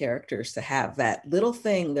of my characters to have that little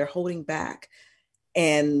thing they're holding back.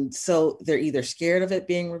 And so they're either scared of it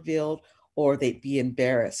being revealed or they'd be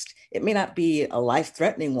embarrassed. It may not be a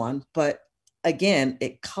life-threatening one, but again,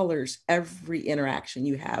 it colors every interaction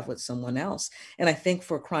you have with someone else. And I think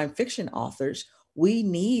for crime fiction authors, we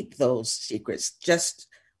need those secrets, just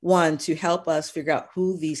one, to help us figure out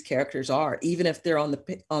who these characters are, even if they're on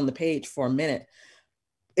the page for a minute.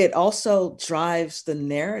 It also drives the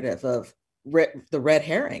narrative of the red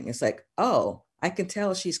herring. It's like, oh, I can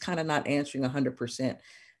tell she's kind of not answering 100%.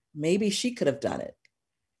 Maybe she could have done it.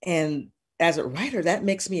 And as a writer, that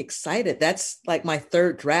makes me excited. That's like my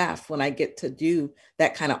third draft when I get to do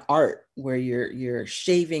that kind of art where you're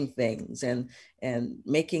shaving things and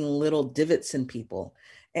making little divots in people.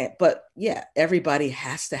 But yeah, everybody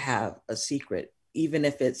has to have a secret, even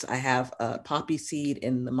if it's I have a poppy seed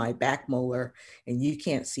in my back molar and you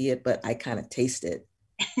can't see it, but I kind of taste it.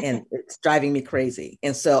 And it's driving me crazy.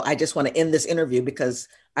 And so I just want to end this interview because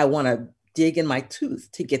I want to dig in my tooth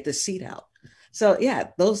to get the seed out. So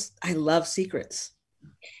yeah, I love secrets.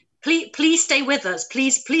 Please stay with us.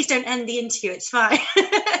 Please don't end the interview. It's fine.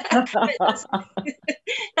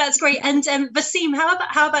 That's great. And Vaseem,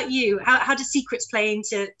 how about you? How do secrets play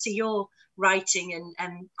into your writing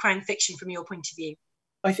and crime fiction from your point of view?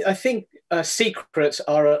 I think secrets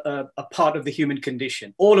are a part of the human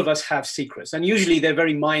condition. All of us have secrets, and usually they're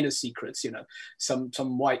very minor secrets.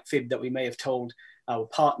 Some white fib that we may have told our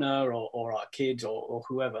partner or our kids or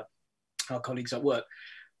whoever, our colleagues at work.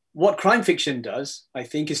 What crime fiction does, I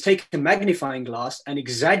think, is take a magnifying glass and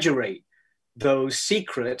exaggerate those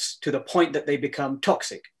secrets to the point that they become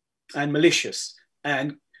toxic and malicious,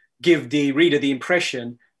 and give the reader the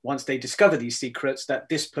impression, once they discover these secrets, that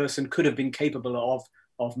this person could have been capable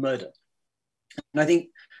of murder. And I think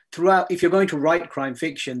throughout, if you're going to write crime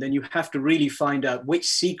fiction, then you have to really find out which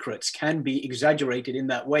secrets can be exaggerated in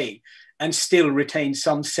that way and still retain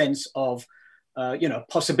some sense of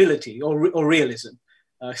possibility or realism.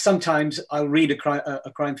 Sometimes I'll read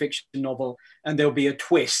a crime fiction novel and there'll be a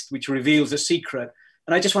twist which reveals a secret,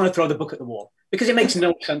 and I just want to throw the book at the wall because it makes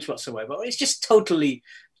no sense whatsoever. It's just totally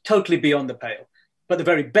beyond the pale. But the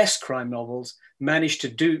very best crime novels manage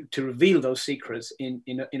to reveal those secrets in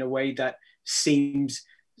a way that seems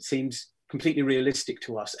completely realistic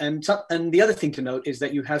to us. And the other thing to note is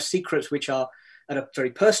that you have secrets which are at a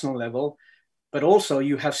very personal level, but also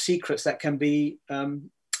you have secrets that can be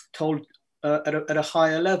told at a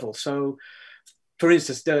higher level. So, for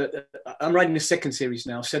instance, I'm writing the second series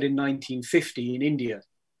now, set in 1950 in India,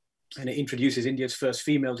 and it introduces India's first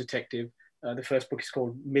female detective. The first book is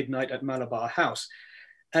called Midnight at Malabar House.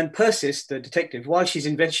 And Persis, the detective, while she's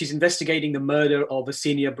investigating the murder of a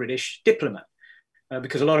senior British diplomat,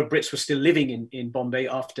 because a lot of Brits were still living in Bombay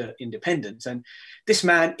after independence. And this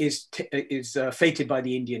man is fated by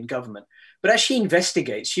the Indian government. But as she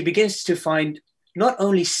investigates, she begins to find not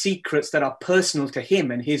only secrets that are personal to him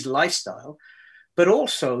and his lifestyle, but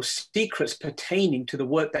also secrets pertaining to the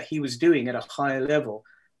work that he was doing at a higher level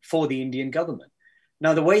for the Indian government.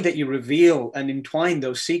 Now, the way that you reveal and entwine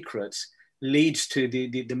those secrets leads to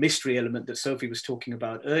the mystery element that Sophie was talking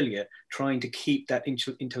about earlier, trying to keep that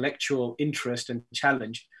intellectual interest and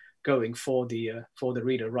challenge going for the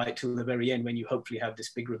reader right till the very end, when you hopefully have this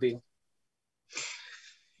big reveal.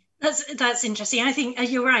 That's interesting. I think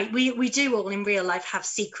you're right. We do all in real life have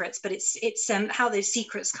secrets, but it's how those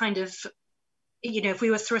secrets kind of, if we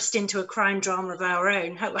were thrust into a crime drama of our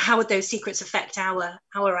own, how would those secrets affect our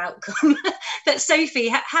outcome? But Sophie,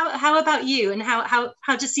 how about you? And how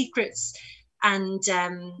do secrets and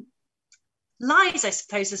lies, I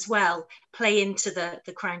suppose, as well, play into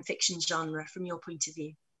the crime fiction genre from your point of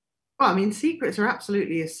view? Well, I mean, secrets are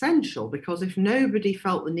absolutely essential, because if nobody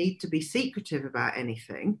felt the need to be secretive about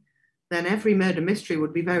anything, then every murder mystery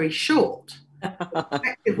would be very short. The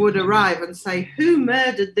detective would arrive and say, "Who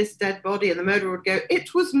murdered this dead body?" And the murderer would go,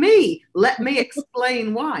 "It was me. Let me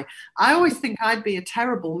explain why." I always think I'd be a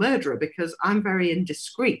terrible murderer because I'm very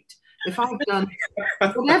indiscreet. If I've done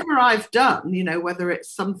whatever I've done, whether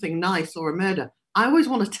it's something nice or a murder, I always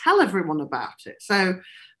want to tell everyone about it. So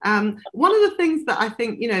one of the things that I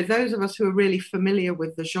think, those of us who are really familiar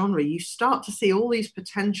with the genre, you start to see all these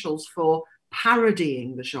potentials for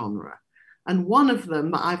parodying the genre. And one of them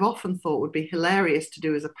that I've often thought would be hilarious to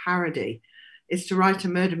do as a parody is to write a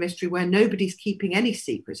murder mystery where nobody's keeping any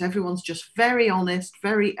secrets. Everyone's just very honest,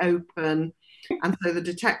 very open. And so the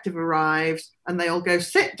detective arrives and they all go,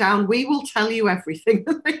 sit down, we will tell you everything.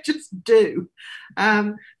 And they just do.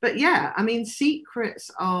 But yeah, I mean,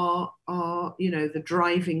 secrets are, you know, the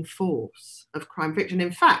driving force of crime fiction.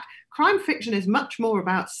 In fact, crime fiction is much more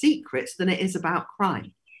about secrets than it is about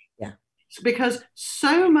crime. Yeah. Because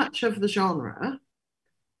so much of the genre,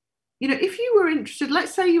 you know, if you were interested,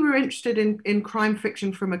 let's say you were interested in crime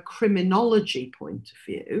fiction from a criminology point of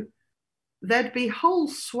view, there'd be whole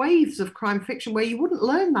swathes of crime fiction where you wouldn't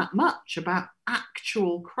learn that much about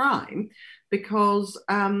actual crime, because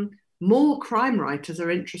more crime writers are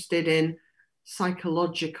interested in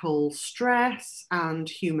psychological stress and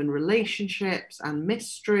human relationships and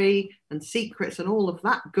mystery and secrets and all of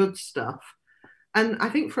that good stuff. And I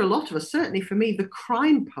think for a lot of us, certainly for me, the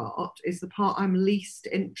crime part is the part I'm least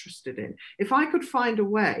interested in. If I could find a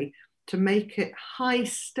way to make it high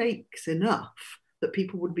stakes enough that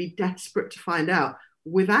people would be desperate to find out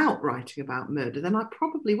without writing about murder, then I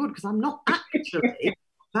probably would, because I'm not actually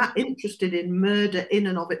that interested in murder in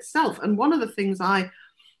and of itself. And one of the things I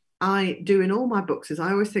do in all my books is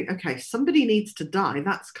I always think, okay, somebody needs to die,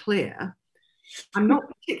 that's clear. I'm not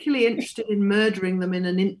particularly interested in murdering them in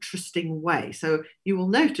an interesting way. So you will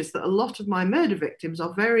notice that a lot of my murder victims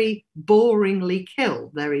are very boringly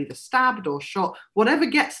killed. They're either stabbed or shot, whatever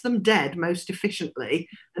gets them dead most efficiently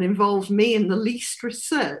and involves me in the least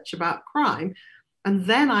research about crime. And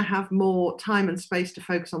then I have more time and space to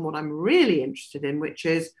focus on what I'm really interested in, which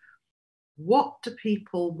is, what do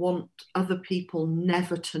people want other people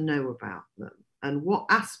never to know about them? And what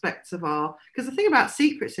aspects of our, because the thing about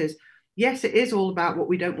secrets is, yes, it is all about what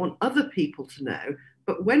we don't want other people to know.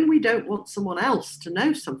 But when we don't want someone else to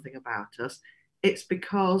know something about us, it's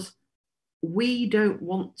because we don't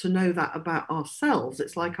want to know that about ourselves.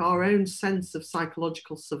 It's like our own sense of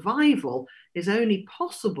psychological survival is only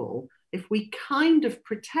possible if we kind of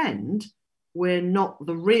pretend we're not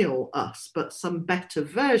the real us, but some better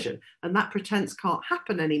version. And that pretense can't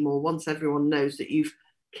happen anymore once everyone knows that you've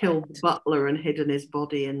killed the butler and hidden his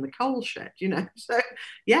body in the coal shed, you know. So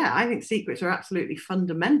yeah, I think secrets are absolutely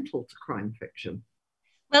fundamental to crime fiction.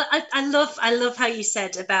 Well, I love how you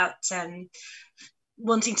said about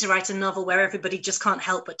wanting to write a novel where everybody just can't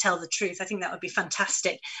help but tell the truth. I think that would be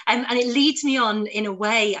fantastic. And it leads me on, in a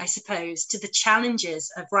way, I suppose, to the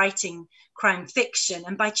challenges of writing crime fiction.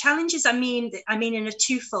 And by challenges, I mean in a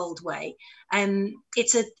twofold way.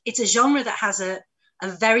 It's a genre that has a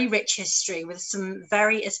very rich history with some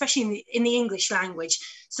very, especially in the English language,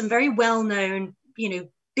 some very well-known, you know,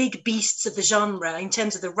 big beasts of the genre in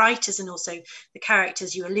terms of the writers and also the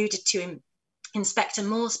characters. You alluded to in Inspector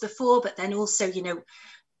Morse before, but then also, you know,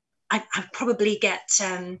 I probably get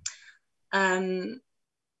a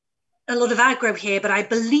lot of aggro here, but I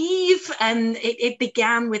believe it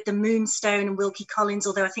began with the Moonstone and Wilkie Collins,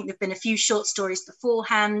 although I think there've been a few short stories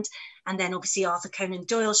beforehand, and then obviously Arthur Conan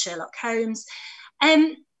Doyle, Sherlock Holmes.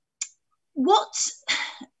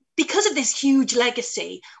 Because of this huge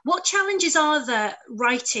legacy, what challenges are there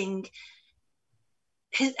writing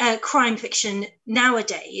crime fiction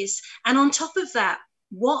nowadays? And on top of that,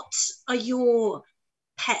 what are your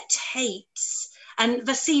pet hates? And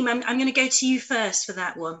Vaseem, I'm going to go to you first for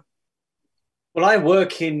that one. Well, I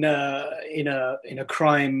work in a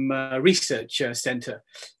crime research center.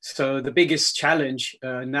 So the biggest challenge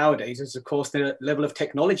nowadays is, of course, the level of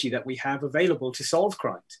technology that we have available to solve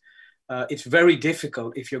crimes. It's very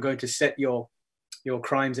difficult if you're going to set your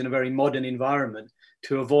crimes in a very modern environment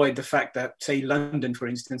to avoid the fact that, say, London, for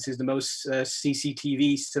instance, is the most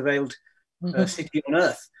CCTV surveilled city on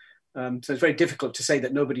earth. So it's very difficult to say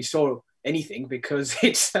that nobody saw anything, because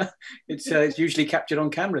it's usually captured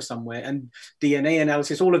on camera somewhere. And DNA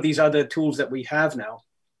analysis, all of these other tools that we have now,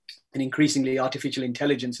 and increasingly artificial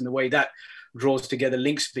intelligence and the way that draws together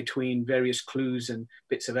links between various clues and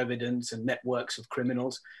bits of evidence and networks of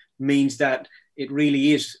criminals, means that it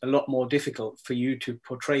really is a lot more difficult for you to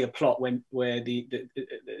portray a plot where the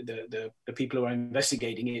people who are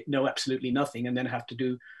investigating it know absolutely nothing and then have to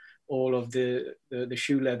do all of the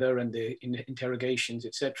shoe leather and the interrogations,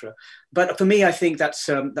 etc. But for me, I think that's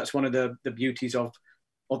one of the beauties or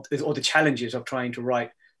the challenges of trying to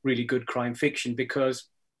write really good crime fiction, because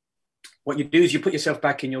what you do is you put yourself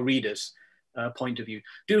back in your reader's point of view.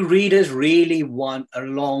 Do readers really want a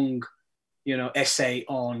long, you know, essay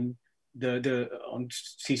on on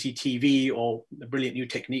CCTV or the brilliant new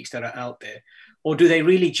techniques that are out there, or do they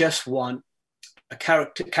really just want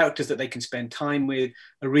characters that they can spend time with,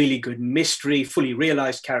 a really good mystery, fully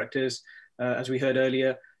realized characters, as we heard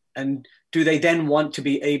earlier? And do they then want to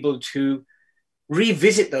be able to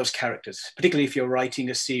revisit those characters, particularly if you're writing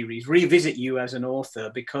a series, revisit you as an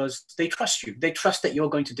author, because they trust you. They trust that you're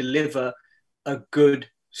going to deliver a good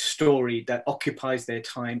story that occupies their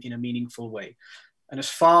time in a meaningful way. And as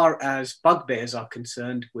far as bugbears are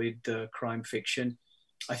concerned with crime fiction,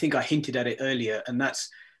 I think I hinted at it earlier, and that's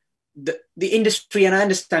the industry. And I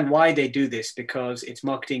understand why they do this, because it's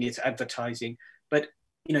marketing, it's advertising. But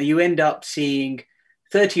you end up seeing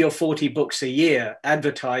 30 or 40 books a year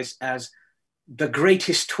advertised as the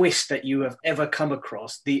greatest twist that you have ever come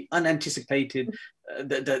across, the unanticipated,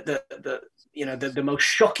 the most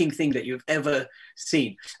shocking thing that you've ever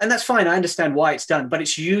seen. And that's fine. I understand why it's done, but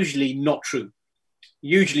it's usually not true.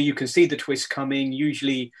 Usually you can see the twist coming.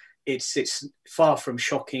 Usually it's far from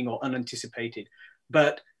shocking or unanticipated.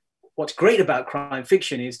 But what's great about crime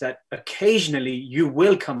fiction is that occasionally you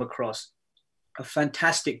will come across a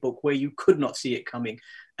fantastic book where you could not see it coming,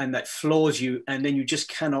 and that floors you, and then you just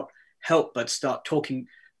cannot help but start talking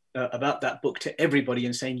about that book to everybody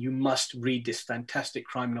and saying, you must read this fantastic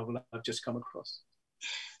crime novel I've just come across.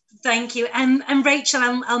 Thank you. And Rachel,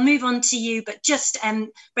 I'll move on to you, but just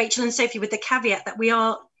Rachel and Sophie, with the caveat that we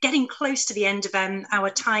are getting close to the end of our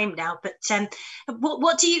time now. But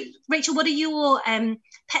what do you, Rachel, what are your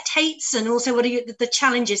pet hates, and also what are the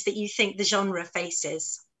challenges that you think the genre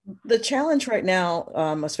faces? The challenge right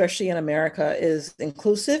now, especially in America, is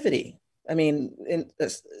inclusivity. I mean,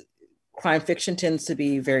 crime fiction tends to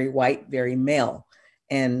be very white, very male.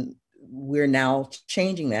 And we're now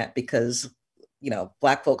changing that because,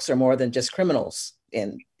 Black folks are more than just criminals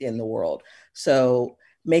in the world. So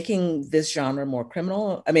making this genre more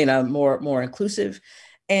more inclusive.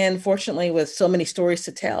 And fortunately, with so many stories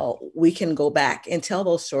to tell, we can go back and tell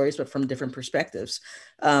those stories, but from different perspectives.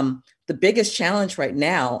 The biggest challenge right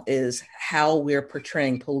now is how we're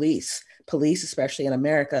portraying police. Police, especially in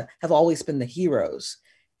America, have always been the heroes.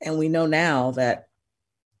 And we know now that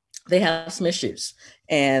they have some issues.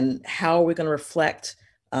 And how are we going to reflect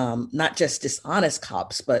not just dishonest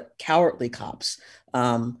cops, but cowardly cops,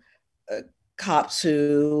 cops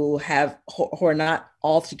who are not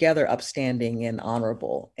altogether upstanding and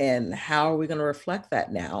honorable? And how are we going to reflect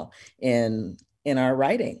that now in our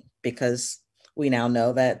writing? Because we now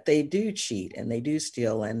know that they do cheat and they do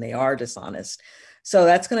steal and they are dishonest. So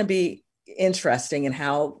that's going to be interesting in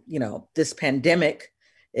how, this pandemic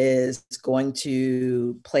is going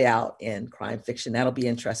to play out in crime fiction. That'll be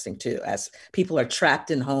interesting too, as people are trapped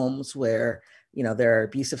in homes where, there are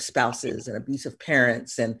abusive spouses and abusive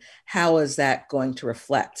parents, and how is that going to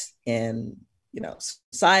reflect in,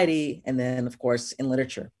 society, and then of course in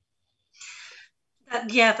literature.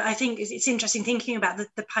 Yeah, I think it's interesting thinking about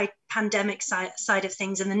the pandemic side of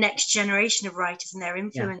things and the next generation of writers and their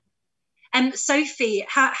influence. Yeah. Sophie,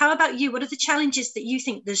 how about you? What are the challenges that you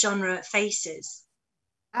think the genre faces?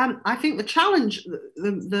 I think the challenge,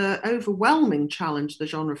 the overwhelming challenge the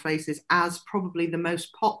genre faces as probably the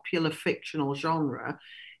most popular fictional genre,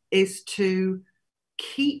 is to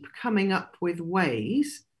keep coming up with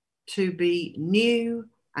ways to be new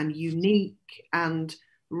and unique and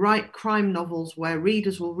write crime novels where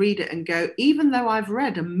readers will read it and go, even though I've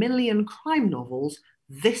read a million crime novels,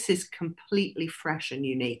 this is completely fresh and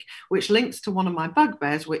unique, which links to one of my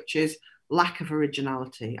bugbears, which is lack of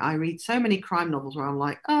originality. I read so many crime novels where I'm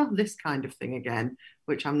like, oh, this kind of thing again,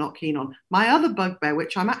 which I'm not keen on. My other bugbear,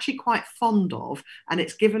 which I'm actually quite fond of, and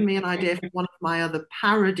it's given me an idea for one of my other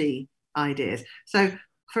parody ideas. So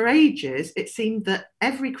for ages, it seemed that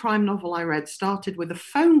every crime novel I read started with a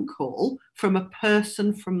phone call from a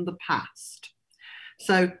person from the past.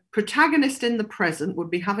 So protagonist in the present would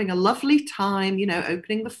be having a lovely time,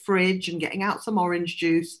 opening the fridge and getting out some orange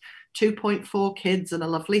juice, 2.4 kids and a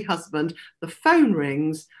lovely husband. The phone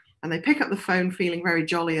rings and they pick up the phone feeling very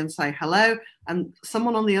jolly and say hello. And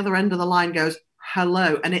someone on the other end of the line goes,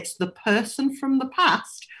 hello. And it's the person from the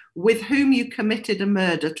past with whom you committed a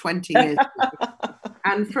murder 20 years ago.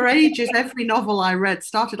 And for ages, every novel I read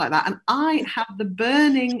started like that. And I had the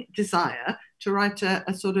burning desire to write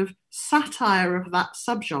a sort of satire of that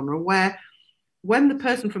subgenre, where when the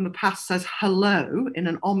person from the past says hello in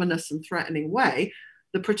an ominous and threatening way,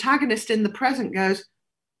 the protagonist in the present goes,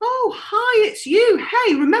 oh, hi, it's you.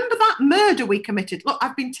 Hey, remember that murder we committed? Look,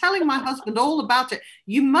 I've been telling my husband all about it.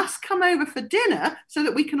 You must come over for dinner so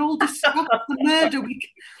that we can all discuss the murder,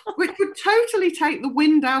 which would totally take the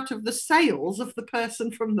wind out of the sails of the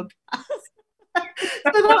person from the past.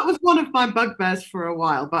 So that was one of my bugbears for a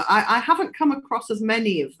while, but I haven't come across as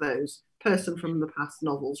many of those person from the past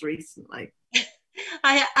novels recently.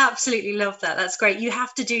 I absolutely love that. That's great. You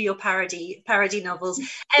have to do your parody novels.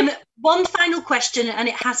 One final question, and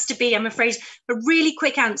it has to be, I'm afraid, a really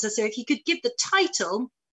quick answer. So if you could give the title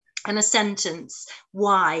and a sentence,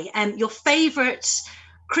 why? Your favourite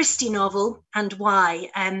Christie novel and why?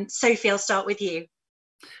 Sophie, I'll start with you.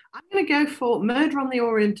 I'm going to go for Murder on the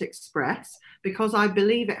Orient Express because I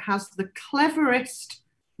believe it has the cleverest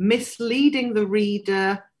misleading the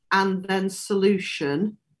reader and then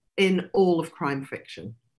solution in all of crime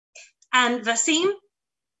fiction. And Vaseem?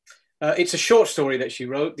 It's a short story that she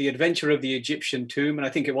wrote, The Adventure of the Egyptian Tomb, and I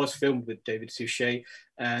think it was filmed with David Suchet.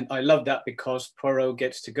 And I love that because Poirot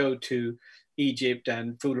gets to go to Egypt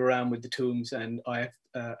and fool around with the tombs, and I have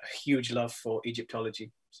a huge love for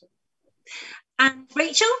Egyptology. So. And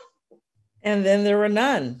Rachel? And then there were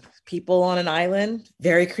none. People on an island,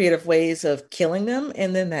 very creative ways of killing them.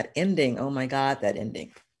 And then that ending, oh my God, that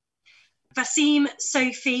ending. Vaseem,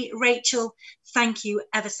 Sophie, Rachel, thank you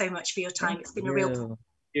ever so much for your time. It's been a real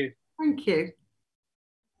pleasure. Thank you.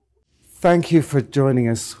 Thank you for joining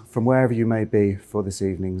us from wherever you may be for this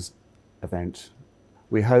evening's event.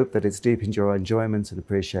 We hope that it's deepened your enjoyment and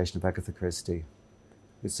appreciation of Agatha Christie.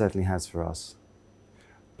 It certainly has for us.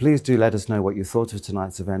 Please do let us know what you thought of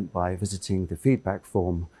tonight's event by visiting the feedback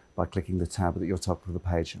form by clicking the tab at your top of the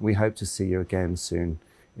page. We hope to see you again soon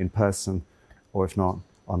in person, or if not,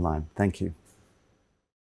 online. Thank you.